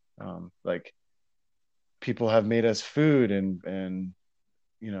 Like people have made us food and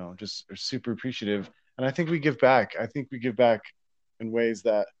just are super appreciative. And I think we give back. I think we give back in ways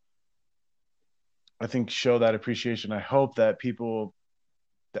that I think show that appreciation. I hope that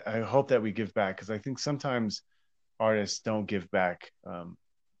we give back because I think sometimes artists don't give back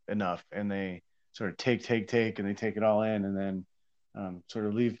enough, and they sort of take, and they take it all in, and then sort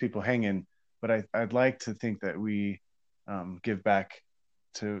of leave people hanging. But I'd like to think that we give back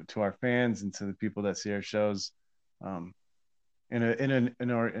to our fans and to the people that see our shows um, in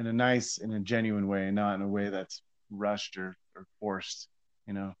a nice, in a genuine way, and not in a way that's rushed or forced.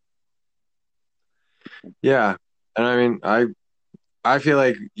 You know. Yeah. And I mean, I feel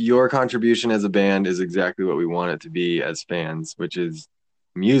like your contribution as a band is exactly what we want it to be as fans, which is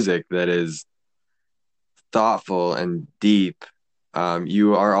music that is thoughtful and deep.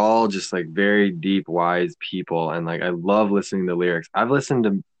 You are all just like very deep, wise people, and like I love listening to lyrics. I've listened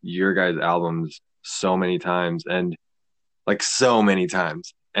to your guys' albums so many times, and like so many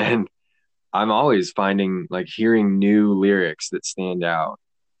times, and I'm always finding like hearing new lyrics that stand out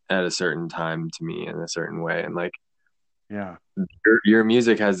at a certain time to me in a certain way, and like Yeah. your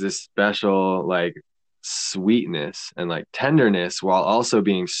music has this special like sweetness and like tenderness while also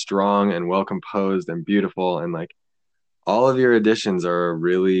being strong and well composed and beautiful and like all of your additions are a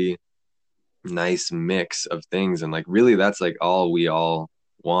really nice mix of things and like really that's like all we all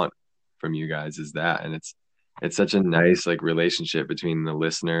want from you guys is that and it's such a nice like relationship between the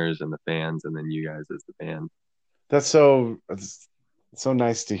listeners and the fans and then you guys as the band. It's so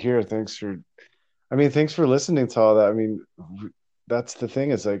nice to hear. Thanks for listening to all that. I mean, that's the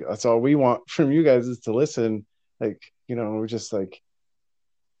thing. Is like that's all we want from you guys is to listen. Like, we're just like,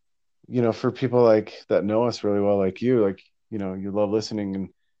 for people like that know us really well, like you, like, you love listening,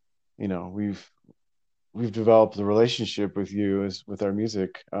 and we've developed a relationship with you as with our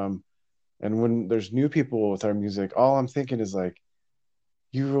music. And when there's new people with our music, all I'm thinking is like,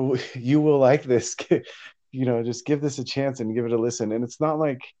 you will like this. Just give this a chance and give it a listen. And it's not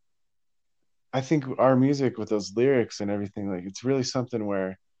like I think our music with those lyrics and everything, like it's really something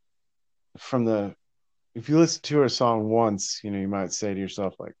where from the if you listen to our song once, you might say to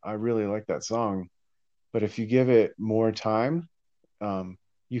yourself, like, I really like that song. But if you give it more time,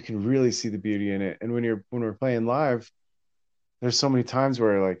 you can really see the beauty in it. And when we're playing live, there's so many times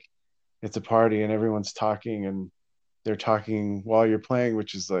where like it's a party and everyone's talking and they're talking while you're playing,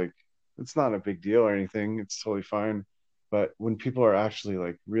 which is like it's not a big deal or anything. It's totally fine. But when people are actually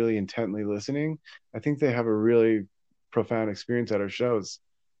like really intently listening, I think they have a really profound experience at our shows.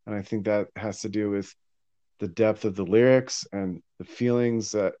 And I think that has to do with the depth of the lyrics and the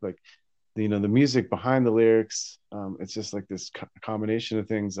feelings that like the music behind the lyrics. It's just like this combination of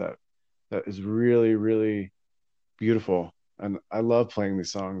things that is really, really beautiful. And I love playing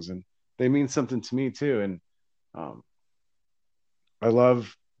these songs, and they mean something to me too. And um, I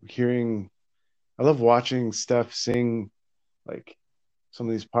love hearing, I love watching Steph sing like some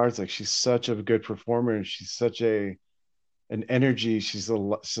of these parts. Like she's such a good performer, and she's such an energy. She's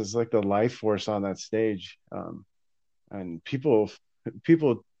like the life force on that stage. And people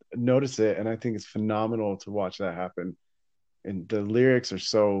notice it, and I think it's phenomenal to watch that happen. And the lyrics are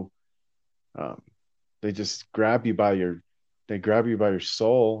so um, they just grab you by your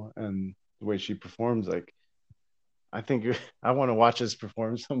soul, and the way she performs, like I think I want to watch us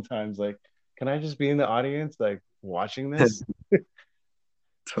perform sometimes. Like, can I just be in the audience, like watching this?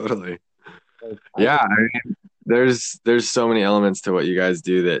 Totally. Like, I Yeah, think, I mean, there's so many elements to what you guys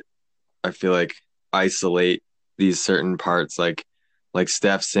do that I feel like isolate these certain parts, like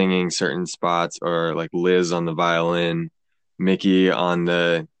Steph singing certain spots, or like Liz on the violin, Mickey on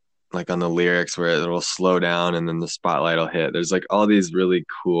the on the lyrics where it'll slow down and then the spotlight will hit. There's like all these really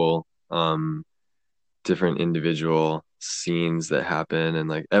cool different individual scenes that happen, and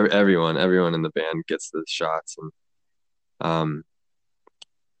like everyone in the band gets the shots. And um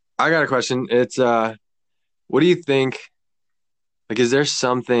I got a question. It's what do you think, like, is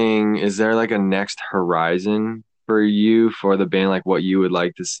there like a next horizon for you for the band, like what you would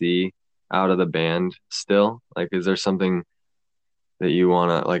like to see out of the band still? Like, is there something that you want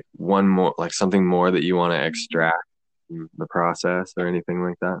to, like, one more, like something more that you want to extract from the process or anything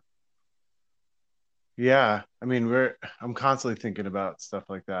like that? yeah. I mean, I'm constantly thinking about stuff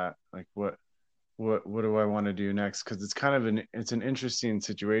like that. Like, what do I want to do next? Because it's kind of it's an interesting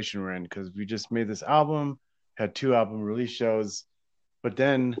situation we're in because we just made this album, had two album release shows, but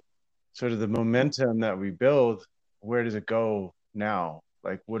then sort of the momentum that we build, where does it go now?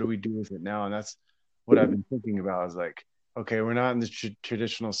 Like, what do we do with it now? And that's what I've been thinking about is like, okay, we're not in the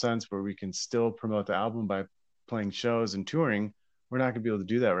traditional sense where we can still promote the album by playing shows and touring. We're not going to be able to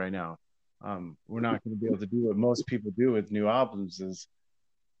do that right now. We're not going to be able to do what most people do with new albums is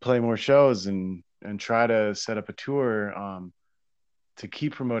play more shows and try to set up a tour to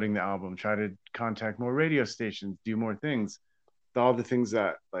keep promoting the album, try to contact more radio stations, do more things, all the things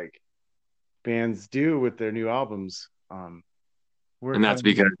that like bands do with their new albums. We're And kind that's of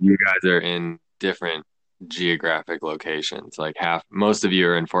because you guys are in different geographic locations. Like most of you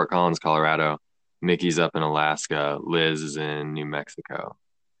are in Fort Collins, Colorado. Mickey's up in Alaska. Liz is in New Mexico.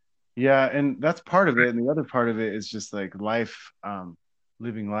 yeah, and that's part of it. And the other part of it is just like life,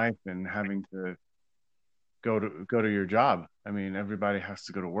 living life and having to go to your job. I mean, everybody has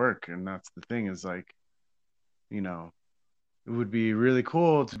to go to work, and that's the thing is like, you know, it would be really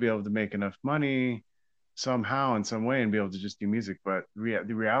cool to be able to make enough money somehow in some way and be able to just do music. But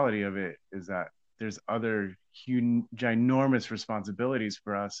the reality of it is that there's other ginormous responsibilities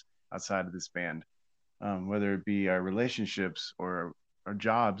for us outside of this band, whether it be our relationships or our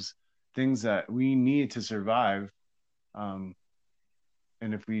jobs, things that we need to survive. Um,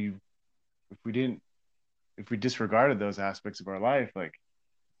 and if we didn't if we disregarded those aspects of our life, like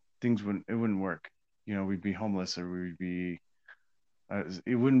it wouldn't work. You know, we'd be homeless or we'd be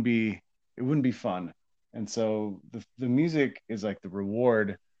it wouldn't be fun. And so the music is like the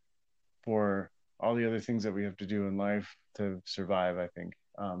reward for all the other things that we have to do in life to survive, I think.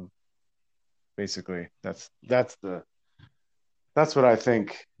 Basically, that's what I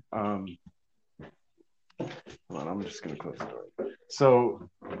think. Hold on, I'm just gonna close the door. So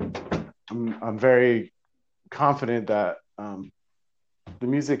I'm very confident that the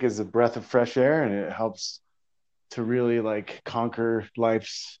music is a breath of fresh air and it helps to really like conquer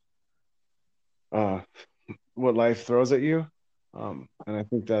life's uh, what life throws at you. And I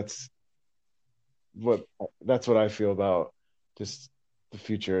think what that's what I feel about just the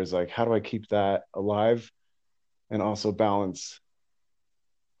future is like, how do I keep that alive and also balance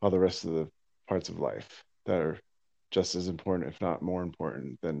all the rest of the parts of life that are just as important, if not more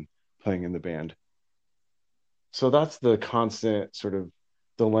important, than playing in the band. So that's the constant sort of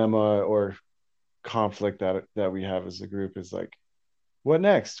dilemma or conflict that we have as a group is like, what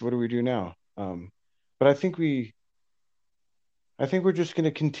next? What do we do now? But I think we're just going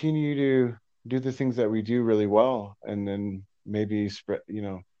to continue to do the things that we do really well, and then maybe spread,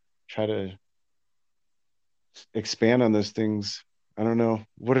 try to expand on those things. I don't know.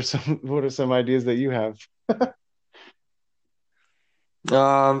 What are some ideas that you have?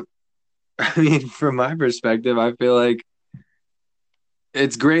 Um, I mean, from my perspective, I feel like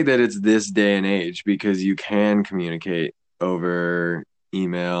it's great that it's this day and age because you can communicate over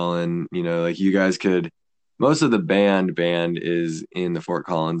email, and like you guys could, most of the band is in the Fort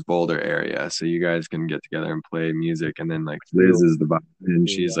Collins Boulder area, so you guys can get together and play music. And then like Liz is the violin,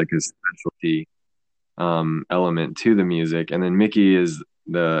 she's like a specialty element to the music, and then Mickey is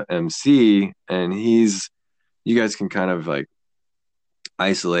the MC, and you guys can kind of like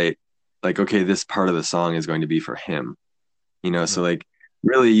isolate, like, okay, this part of the song is going to be for him, so like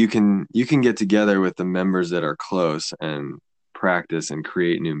really you can get together with the members that are close and practice and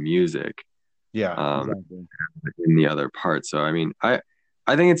create new music Yeah, um exactly. in the other part. So I mean, I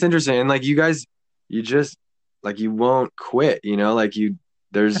think it's interesting, and like you guys, you just, like, you won't quit, like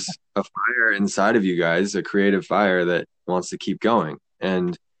there's a fire inside of you guys, a creative fire that wants to keep going,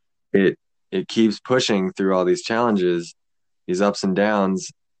 and it it keeps pushing through all these challenges, these ups and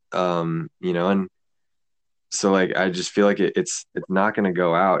downs, and So like I just feel like it's not going to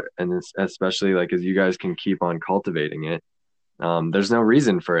go out, and it's, especially like as you guys can keep on cultivating it, there's no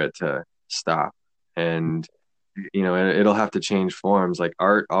reason for it to stop. And it'll have to change forms. Like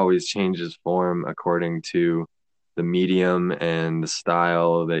art always changes form according to the medium and the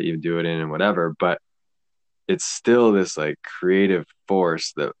style that you do it in and whatever, but it's still this like creative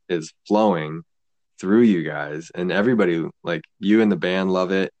force that is flowing through you guys, and everybody, like you and the band,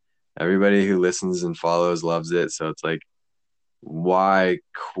 love it. Everybody who listens and follows loves it. So it's like, why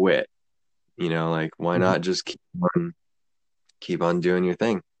quit? Like why Mhm. not just keep on doing your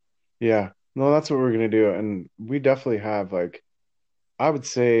thing? Yeah. No, that's what we're gonna do. And we definitely have like I would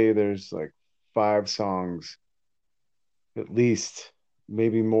say there's like 5 songs at least,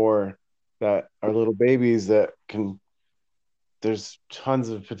 maybe more, that are little babies that can there's tons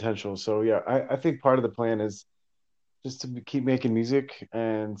of potential. So yeah, I think part of the plan is just to keep making music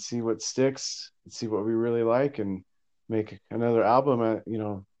and see what sticks, see what we really like, and make another album.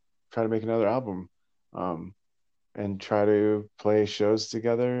 Try to make another album, um, and try to play shows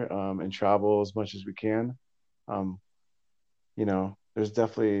together, and travel as much as we can. Um, there's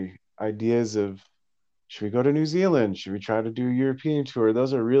definitely ideas of should we go to New Zealand? Should we try to do a European tour?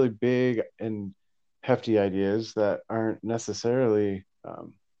 Those are really big and hefty ideas that aren't necessarily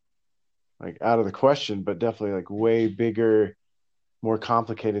like out of the question, but definitely like way bigger, more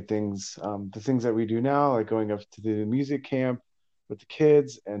complicated things. The things that we do now, like going up to the music camp with the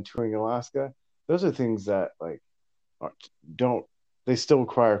kids and touring Alaska, those are things that like are, don't they still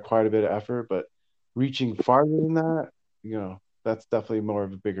require quite a bit of effort, but reaching farther than that, that's definitely more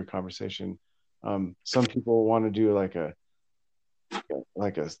of a bigger conversation. Some people want to do like a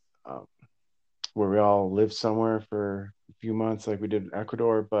um, where we all live somewhere for a few months, like we did in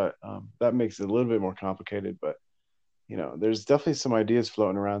Ecuador, but that makes it a little bit more complicated. But there's definitely some ideas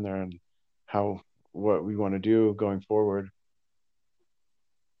floating around there on how what we want to do going forward.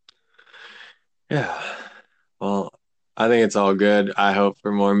 Yeah. Well, I think it's all good. I hope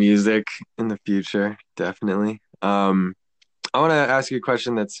for more music in the future, definitely. I want to ask you a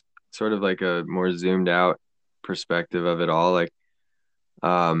question that's sort of like a more zoomed out perspective of it all. Like,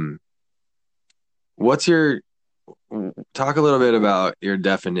 um, what's your talk a little bit about your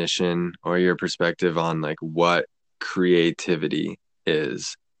definition or your perspective on like what creativity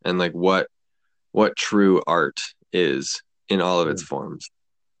is and like what true art is in all of its forms.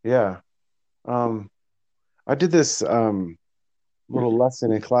 Yeah. Um, I did this little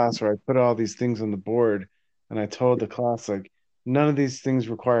lesson in class where I put all these things on the board and I told the class like none of these things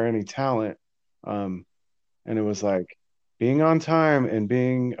require any talent. Um, and it was like being on time and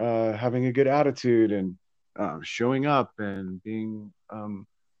being having a good attitude and showing up and being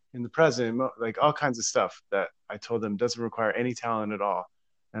in the present, like all kinds of stuff that I told them doesn't require any talent at all.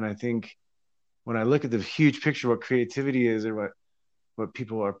 And I think when I look at the huge picture, what creativity is, or what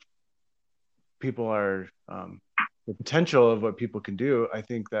people are the potential of what people can do, I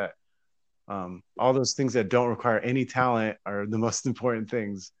think that all those things that don't require any talent are the most important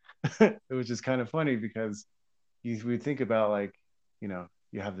things, which is kind of funny because we think about like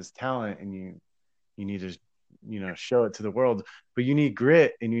you have this talent and you need to show it to the world, but you need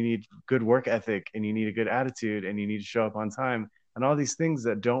grit and you need good work ethic and you need a good attitude and you need to show up on time and all these things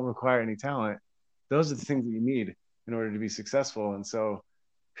that don't require any talent. Those are the things that you need in order to be successful. And so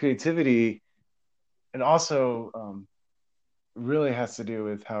creativity and also really has to do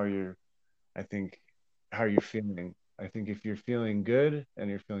with I think how you're feeling. I think if you're feeling good and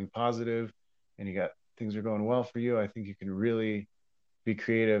you're feeling positive and you got things are going well for you, I think you can really be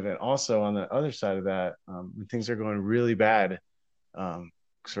creative. And also on the other side of that, when things are going really bad,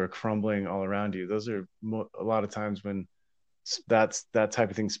 sort of crumbling all around you, those are a lot of times when that type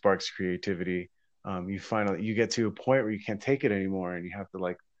of thing sparks creativity. You finally you get to a point where you can't take it anymore, and you have to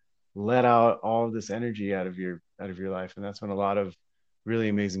like let out all of this energy out of your life, and that's when a lot of really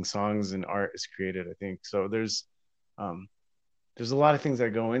amazing songs and art is created. I think so. Um, there's a lot of things that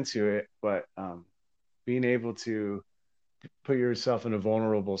go into it, but being able to put yourself in a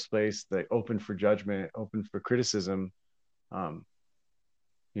vulnerable space, like open for judgment, open for criticism. Um,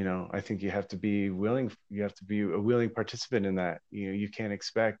 I think you have to be willing. You have to be a willing participant in that. You can't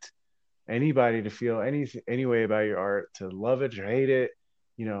expect anybody to feel any way about your art, to love it or hate it.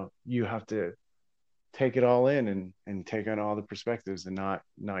 You have to take it all in and take on all the perspectives and not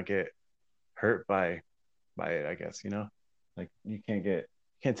get hurt by it. I guess like you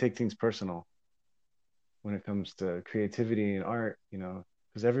can't take things personal when it comes to creativity and art,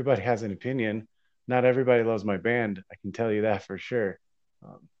 because everybody has an opinion. Not everybody loves my band. I can tell you that for sure.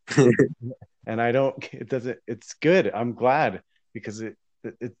 Um, and it doesn't, it's good. I'm glad because it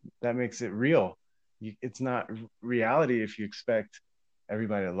that makes it real. it's not reality if you expect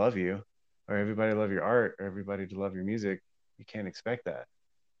everybody to love you or everybody to love your art or everybody to love your music. You can't expect that,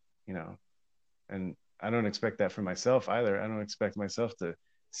 you know. And I don't expect that for myself either. I don't expect myself to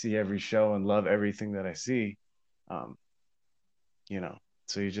see every show and love everything that I see. Um, you know,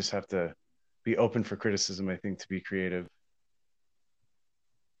 so you just have to be open for criticism, I think, to be creative,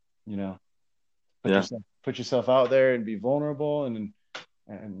 you know. Yeah. Put yourself out there and be vulnerable and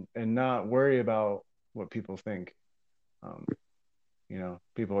not worry about what people think. Um, you know,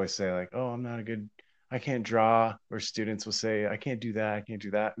 people always say like, "Oh, I'm not a good, I can't draw," or students will say, "I can't do that, I can't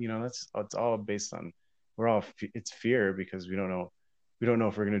do that." You know, that's it's all based on it's fear because we don't know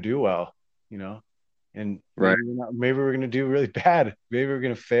if we're gonna do well. You know, and Right. maybe we're gonna do really bad. Maybe we're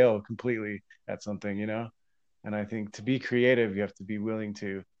gonna fail completely at something. You know, and I think to be creative, you have to be willing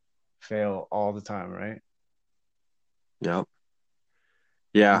to fail all the time, right? Yep.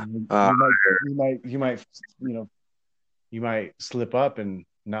 Yeah. You might, you know, you might slip up and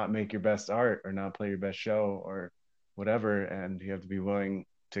not make your best art or not play your best show or whatever, and you have to be willing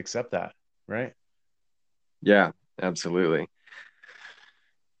to accept that, right? Yeah, absolutely.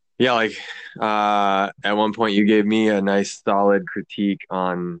 Yeah, like at one point you gave me a nice solid critique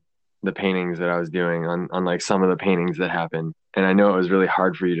on the paintings that I was doing on like some of the paintings that happened. And I know it was really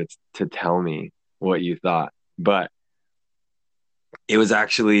hard for you to tell me what you thought, but it was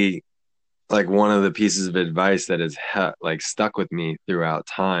actually like one of the pieces of advice that has like stuck with me throughout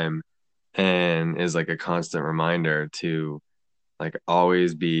time and is like a constant reminder to like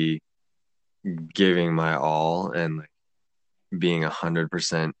always be giving my all and like being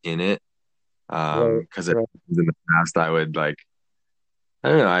 100% in it. Right, Because right, in the past I would like I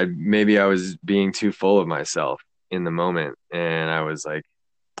don't know, maybe I was being too full of myself in the moment and I was like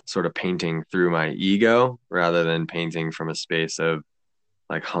sort of painting through my ego rather than painting from a space of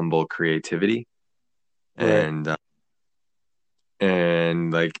like humble creativity. right.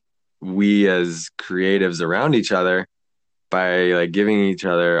 And like we as creatives around each other by like giving each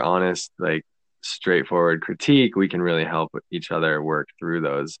other honest like straightforward critique, we can really help each other work through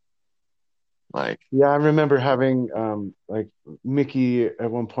those like Yeah, I remember having like Mickey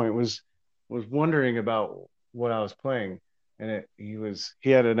at one point was wondering about what I was playing, and he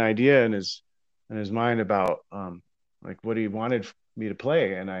had an idea in his mind about like what he wanted me to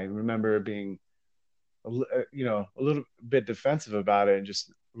play, and I remember being you know, a little bit defensive about it and just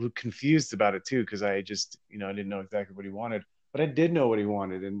a little confused about it too because I just, you know, I didn't know exactly what he wanted, but I did know what he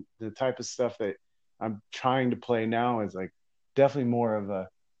wanted, and the type of stuff that I'm trying to play now is like definitely more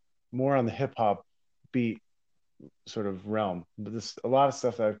on the hip hop beat sort of realm. But this a lot of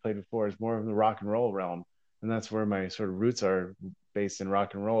stuff that I've played before is more of the rock and roll realm, and that's where my sort of roots are based in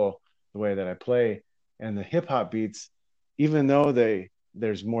rock and roll, the way that I play. And the hip hop beats, even though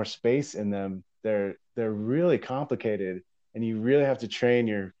there's more space in them, they're really complicated, and you really have to train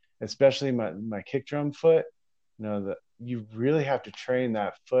your, especially my kick drum foot. You know, you really have to train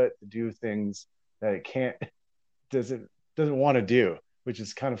that foot to do things that it can't doesn't want to do, which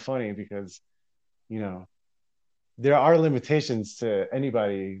is kind of funny because you know there are limitations to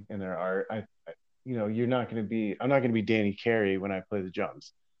anybody in their art. You know, I'm not going to be Danny Carey when I play the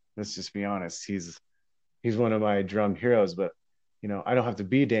drums. Let's just be honest. He's one of my drum heroes, but you know, I don't have to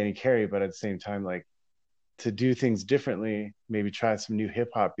be Danny Carey, but at the same time, like to do things differently, maybe try some new hip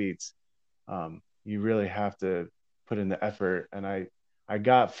hop beats. You really have to put in the effort. And I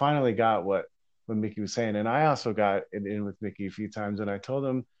finally got what Mickey was saying. And I also got it in with Mickey a few times and I told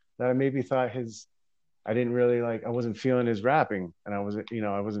him that I maybe thought I didn't really like I wasn't feeling his rapping and I wasn't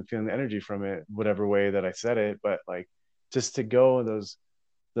feeling the energy from it whatever way that I said it, but like just to go in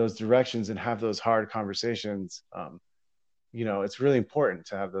those directions and have those hard conversations. You know, it's really important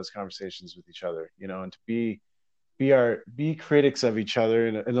to have those conversations with each other, you know, and to be critics of each other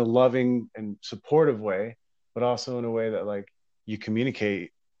in a loving and supportive way, but also in a way that like you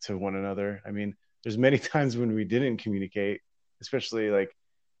communicate to one another. I mean, there's many times when we didn't communicate, especially like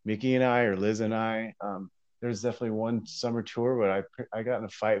Mickey and I or Liz and I. There's definitely one summer tour where I got in a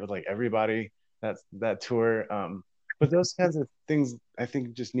fight with like everybody that tour. But those kinds of things I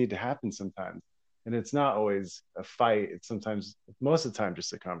think just need to happen sometimes, and it's not always a fight. It's sometimes most of the time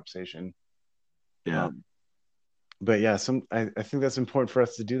just a conversation. yeah. Um, but yeah, I think that's important for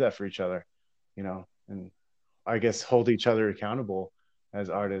us to do that for each other, you know, and I guess hold each other accountable as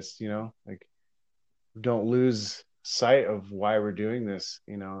artists, you know, like don't lose sight of why we're doing this,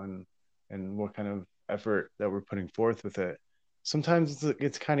 you know, and what kind of effort that we're putting forth with it. Sometimes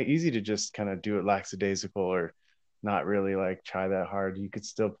it's kind of easy to just kind of do it lackadaisical or not really like try that hard. You could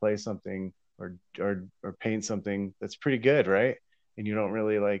still play something or paint something that's pretty good, right? And you don't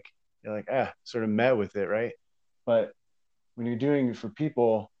really like you're like, sort of met with it, right? But when you're doing it for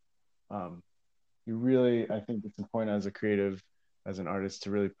people, um, you really, I think it's important as a creative, as an artist,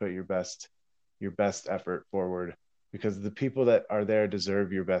 to really put your best effort forward, because the people that are there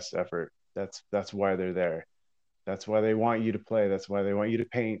deserve your best effort. That's why they're there. That's why they want you to play. That's why they want you to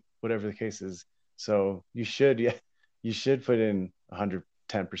paint, whatever the case is. So you should, yeah, you should put in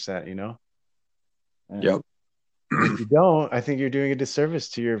 110%, and Yep. and if you don't, I think you're doing a disservice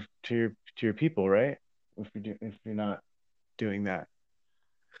to your people, right? If you're not doing that.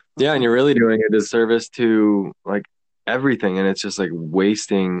 Yeah, and you're really doing a disservice to like everything, and it's just like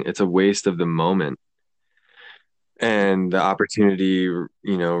wasting, it's a waste of the moment and the opportunity,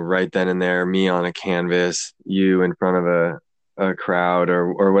 right then and there, me on a canvas, you in front of a crowd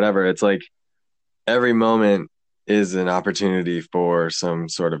or whatever. It's like every moment is an opportunity for some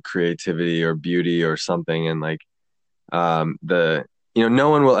sort of creativity or beauty or something. And like no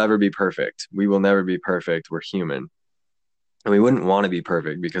one will ever be perfect. We will never be perfect. We're human. And we wouldn't want to be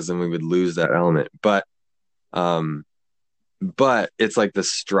perfect because then we would lose that element. Um, but it's like the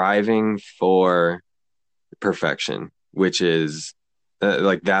striving for perfection, which is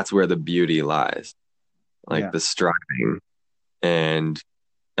like that's where the beauty lies. Like Yeah, the striving and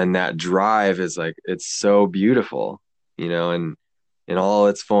that drive is like it's so beautiful, and in all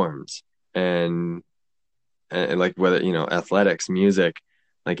its forms. And like whether, athletics, music,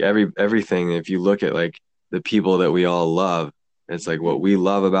 like everything, if you look at like the people that we all love, it's like what we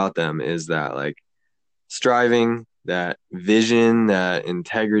love about them is that like striving, that vision, that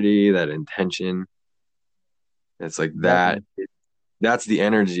integrity, that intention. It's like that. exactly. That's the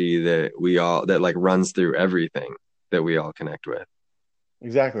energy that like runs through everything that we all connect with.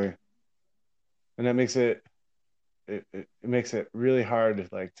 Exactly. And that makes it makes it really hard,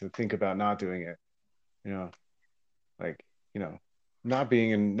 like, to think about not doing it, you know, like, you know, not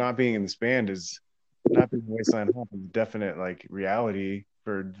being in this band is not being Wasteland Hop is definite, like, reality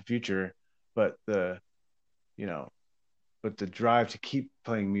for the future. But you know, but the drive to keep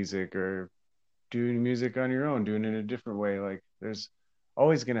playing music or doing music on your own, doing it in a different way, like, there's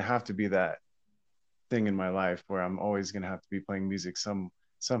always going to have to be that thing in my life where I'm always going to have to be playing music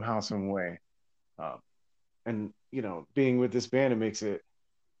somehow, some way. Um, and being with this band, it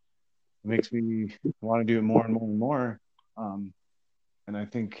makes me want to do it more and more and more. Um, and I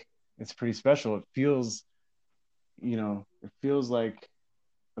think it's pretty special. It feels like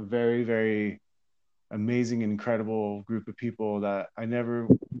a very, very amazing, incredible group of people that I never,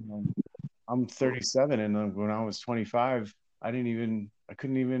 I'm 37, and when I was 25, I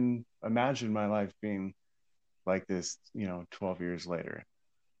couldn't even imagine my life being like this, 12 years later.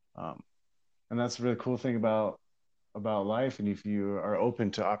 Um, and that's a really cool thing about life. And if you are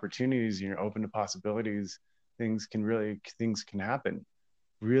open to opportunities and you're open to possibilities, things can happen.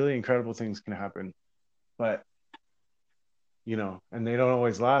 Really incredible things can happen. But and they don't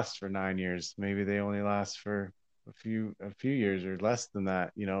always last for 9 years. Maybe they only last for a few years or less than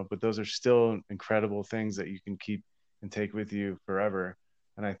that. But those are still incredible things that you can keep and take with you forever.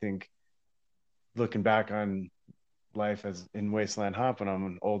 And I think, looking back on life as in Wasteland Hop, when I'm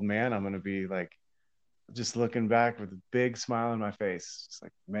an old man, I'm going to be like, just looking back with a big smile on my face. It's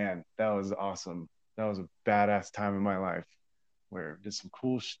like, man, that was awesome. That was a badass time in my life where did some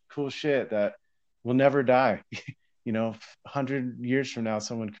cool shit that will never die. 100 years from now,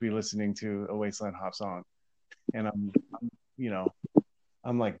 someone could be listening to a Wasteland Hop song, and you know,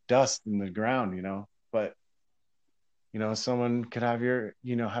 I'm like dust in the ground, But someone could have your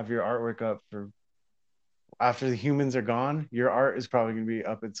artwork up for after the humans are gone. Your art is probably going to be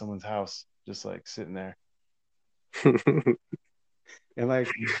up at someone's house, just like sitting there, and like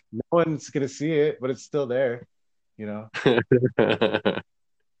no one's going to see it, but it's still there, you know.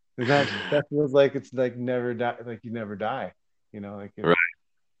 And that feels like it's like never die, like you never die, like if Right,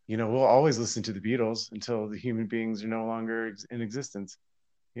 we'll always listen to the Beatles until the human beings are no longer in existence.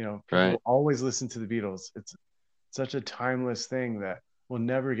 People right, will always listen to the Beatles. It's such a timeless thing that will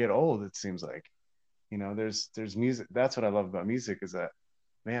never get old, it seems like. There's music. That's what I love about music, is that,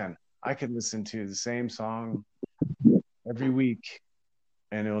 man, I could listen to the same song every week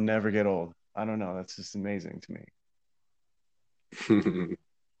and it'll never get old. I don't know. That's just amazing to me.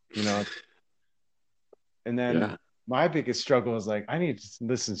 You know, and then yeah, my biggest struggle is like I need to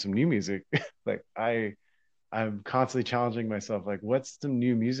listen to some new music. Like I'm constantly challenging myself, like, what's some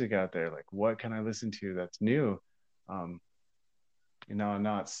new music out there? Like, what can I listen to that's new? Um, I'm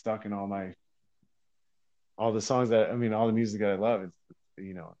not stuck in all the songs that, I mean, all the music that I love. It's,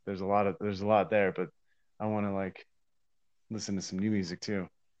 there's a lot there, but I want to, like, listen to some new music too.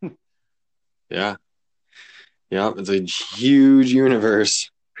 yeah, yeah. It's a huge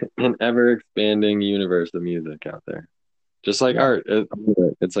universe. an ever expanding universe of music out there. Just like Yeah. art.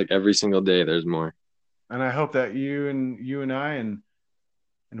 It's like every single day there's more. And I hope that you and I and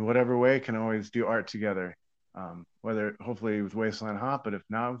in whatever way can always do art together. Whether hopefully with Wasteland Hop, but if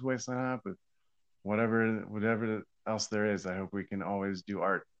not with Wasteland Hop, with whatever else there is, I hope we can always do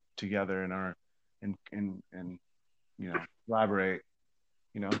art together in our and collaborate.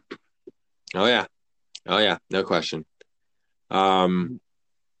 You know, Oh yeah. Oh yeah, no question. Um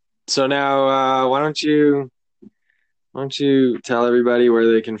so now why don't you tell everybody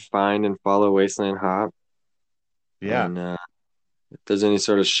where they can find and follow Wasteland Hop? yeah. And if there's any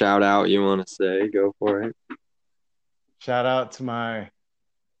sort of shout out you want to say, go for it. Shout out to my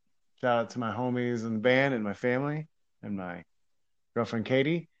shout out to my homies in the band and my family and my girlfriend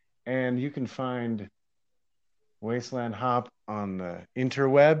Katie. And you can find Wasteland Hop on the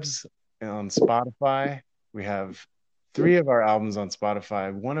interwebs and on Spotify. We have three of our albums on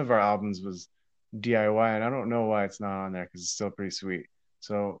Spotify. One of our albums was DIY, and I don't know why it's not on there because it's still pretty sweet.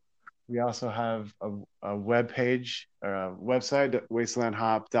 So we also have a web page or a website,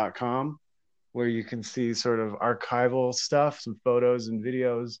 wastelandhop.com, where you can see sort of archival stuff, some photos and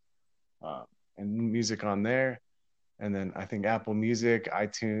videos, uh, and music on there. And then I think Apple Music,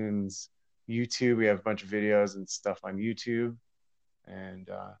 iTunes, YouTube. We have a bunch of videos and stuff on YouTube. And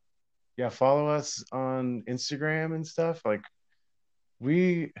yeah, follow us on Instagram and stuff. Like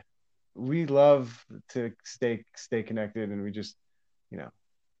we we love to stay connected, and we just you know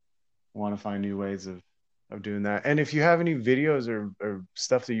want to find new ways of doing that. And if you have any videos or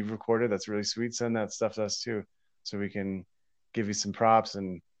stuff that you've recorded that's really sweet, send that stuff to us too, so we can give you some props.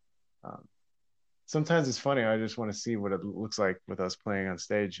 And um, sometimes it's funny. I just want to see what it looks like with us playing on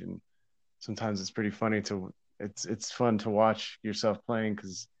stage, and sometimes it's pretty funny to it's fun to watch yourself playing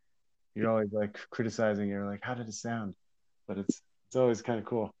because you're always like criticizing. You're like, how did it sound? But it's always kind of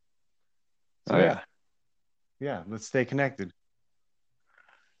cool. So Oh yeah, yeah. yeah, let's stay connected.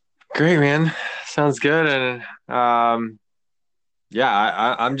 Great, man. Sounds good. And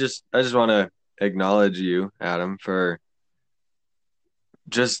yeah, I just want to acknowledge you, Adam, for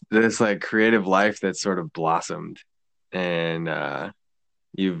just this like creative life that's sort of blossomed. And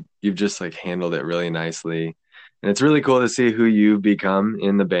you've just like handled it really nicely. And it's really cool to see who you've become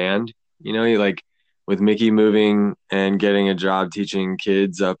in the band. You like with Mickey moving and getting a job teaching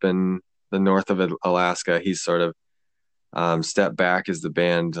kids up in the north of Alaska, he's sort of stepped back as the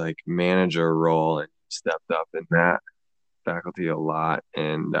band like manager role and stepped up in that faculty a lot.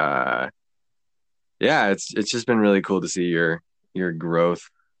 And yeah, it's just been really cool to see your growth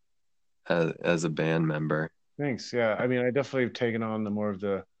as a band member. Thanks. Yeah, I mean, I definitely have taken on the more of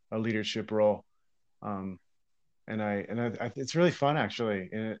the a leadership role, um, and it's really fun actually.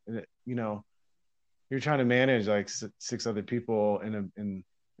 You're trying to manage like six other people in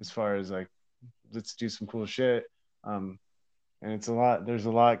as far as like let's do some cool shit. Um, and it's a lot. There's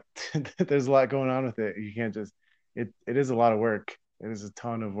a lot. There's a lot going on with it. You can't just. It is a lot of work. It is a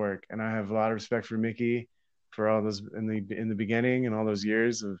ton of work, and I have a lot of respect for Mickey for all those in the beginning and all those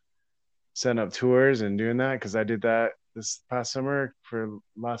years of setting up tours and doing that because I did that this past summer for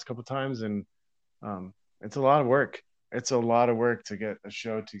last couple of times, and um, it's a lot of work. It's a lot of work to get a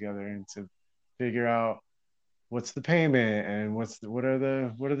show together and to figure out what's the payment and what are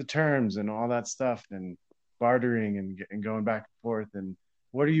the terms and all that stuff and bartering and going back and forth and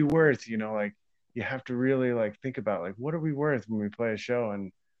what are you worth, like you have to really like think about like what are we worth when we play a show,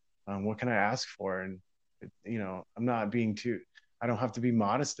 and what can I ask for, and I'm not being too, I don't have to be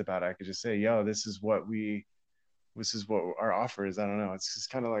modest about it. I could just say, yo, this is what our offer is. I don't know, it's just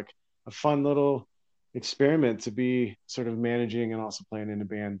kind of like a fun little experiment to be sort of managing and also playing in a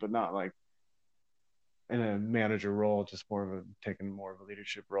band, but not like in a manager role, just more of a taking more of a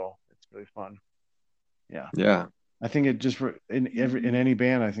leadership role. It's really fun. Yeah, Yeah. I think it just in any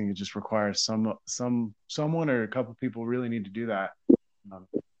band, I think it just requires someone or a couple people really need to do that, um,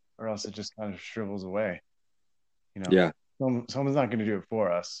 or else it just kind of shrivels away. You know, Yeah. someone's not going to do it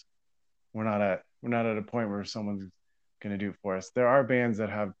for us. We're not at a point where someone's going to do it for us. There are bands that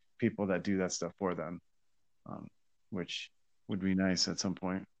have people that do that stuff for them, um, which would be nice at some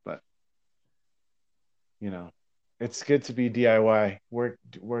point, but you know, it's good to be DIY,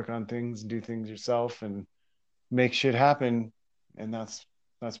 work on things and do things yourself and make shit happen. And that's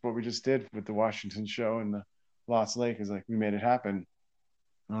what we just did with the Washington show and the Lost Lake, is like we made it happen.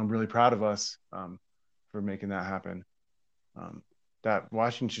 And I'm really proud of us for making that happen. Um, that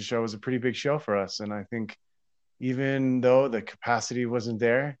Washington show was a pretty big show for us, and I think even though the capacity wasn't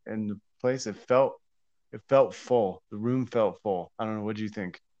there in the place, it felt full. The room felt full. I don't know. What do you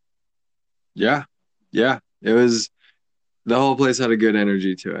think? Yeah. Yeah. It was the whole place had a good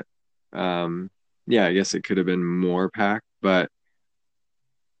energy to it. Yeah, I guess it could have been more packed, but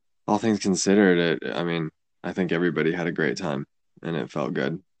all things considered, I mean, I think everybody had a great time and it felt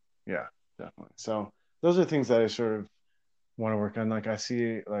good. Yeah, definitely. So those are things that I sort of want to work on. Like I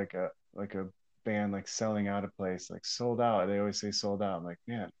see like a band like selling out a place, like sold out. They always say sold out. I'm like,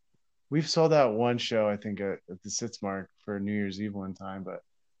 man, we've sold out one show, I think, at the Sitzmark for New Year's Eve one time, but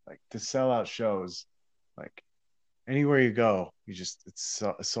like to sell out shows, like anywhere you go, it's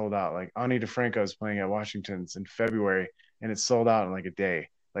sold out. Like Ani DeFranco is playing at Washington's in February, and it's sold out in like a day.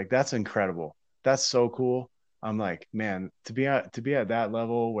 Like that's incredible. That's so cool. I'm like, man, to be at that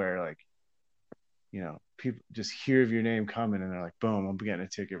level where like people just hear of your name coming and they're like, boom, I'm getting a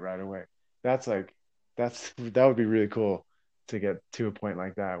ticket right away. That's like that would be really cool to get to a point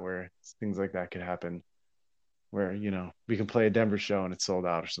like that where things like that could happen. Where we can play a Denver show and it's sold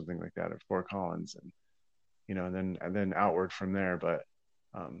out or something like that, or Fort Collins, and and then outward from there. But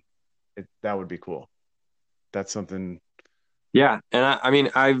that would be cool. That's something. Yeah, and I mean,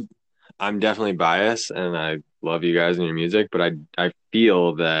 I'm definitely biased, and I love you guys and your music, but I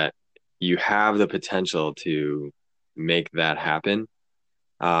feel that you have the potential to make that happen,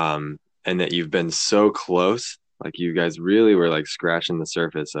 and that you've been so close. Like you guys really were like scratching the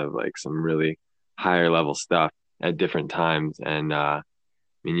surface of like some really higher level stuff at different times, and I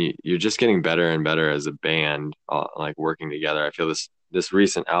mean, you're just getting better and better as a band, like working together. I feel this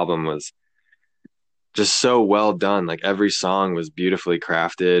recent album was just so well done. Like every song was beautifully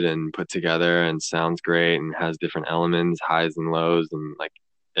crafted and put together and sounds great and has different elements, highs and lows. And like,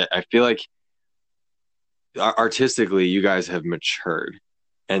 I feel like artistically, you guys have matured.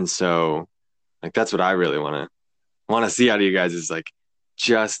 And so like, that's what I really want to see out of you guys is like,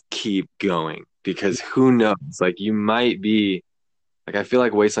 just keep going because who knows? Like you might be like, I feel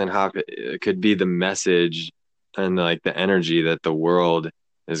like Wasteland Hop could be the message and like the energy that the world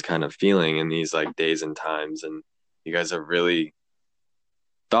is kind of feeling in these like days and times. And you guys are really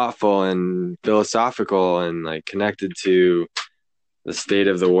thoughtful and philosophical and like connected to the state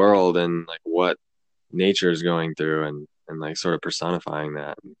of the world and like what nature is going through and like sort of personifying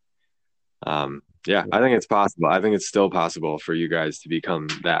that. Yeah, I think it's possible. I think it's still possible for you guys to become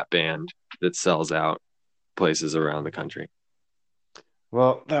that band that sells out places around the country.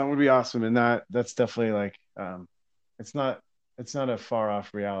 Well, that would be awesome, and that's definitely like it's not a far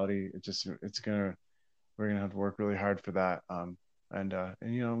off reality. We're gonna have to work really hard for that. And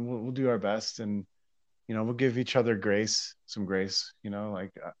we'll do our best, and we'll give each other some grace.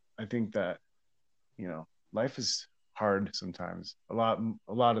 Like I think that life is hard sometimes. A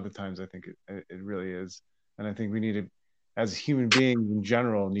lot of the times, I think it really is, and I think we need to, as human beings in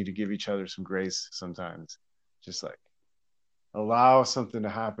general, need to give each other some grace sometimes. Just like allow something to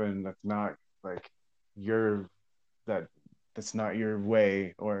happen that's not like your that's not your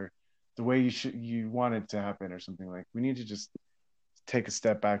way or the way you want it to happen or something. Like we need to just take a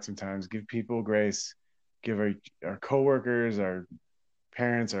step back sometimes, give people grace, give our coworkers, our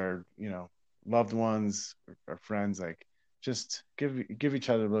parents, our loved ones, our friends, like just give each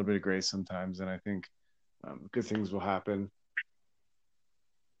other a little bit of grace sometimes, and I think good things will happen.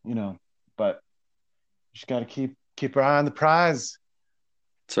 But you just got to keep our eye on the prize.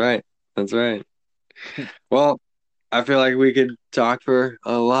 That's right. That's right. Well, I feel like we could talk for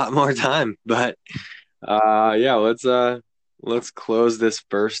a lot more time, but yeah, let's close this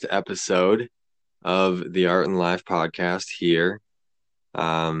first episode of the Art and Life podcast here.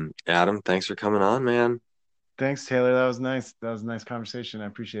 Adam, thanks for coming on, man. Thanks, Taylor. That was nice. That was a nice conversation. I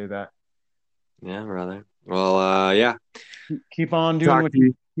appreciate that. Yeah, brother. Well, yeah. Keep on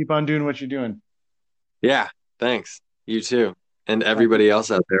doing what you're doing. Yeah, thanks. You too. And everybody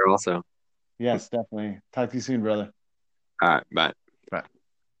else out there also. Yes, definitely. Talk to you soon, brother. All right, bye. Bye.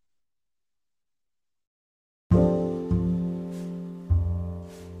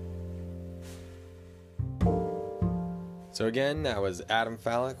 So again, that was Adam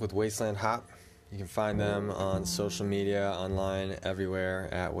Fallik with Wasteland Hop. You can find them on social media, online,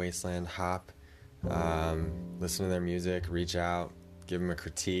 everywhere at Wasteland Hop. Listen to their music, reach out, give them a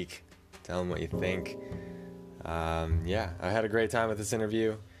critique, tell them what you think. Yeah, I had a great time with this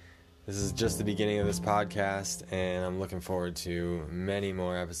interview. This is just the beginning of this podcast, and I'm looking forward to many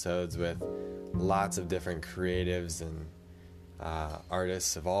more episodes with lots of different creatives and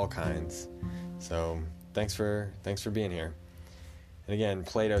artists of all kinds. So thanks for being here. And again,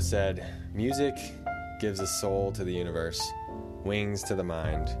 Plato said, music gives a soul to the universe, wings to the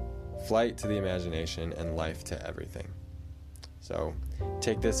mind, flight to the imagination, and life to everything. So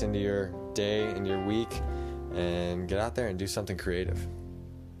take this into your day and your week and get out there and do something creative.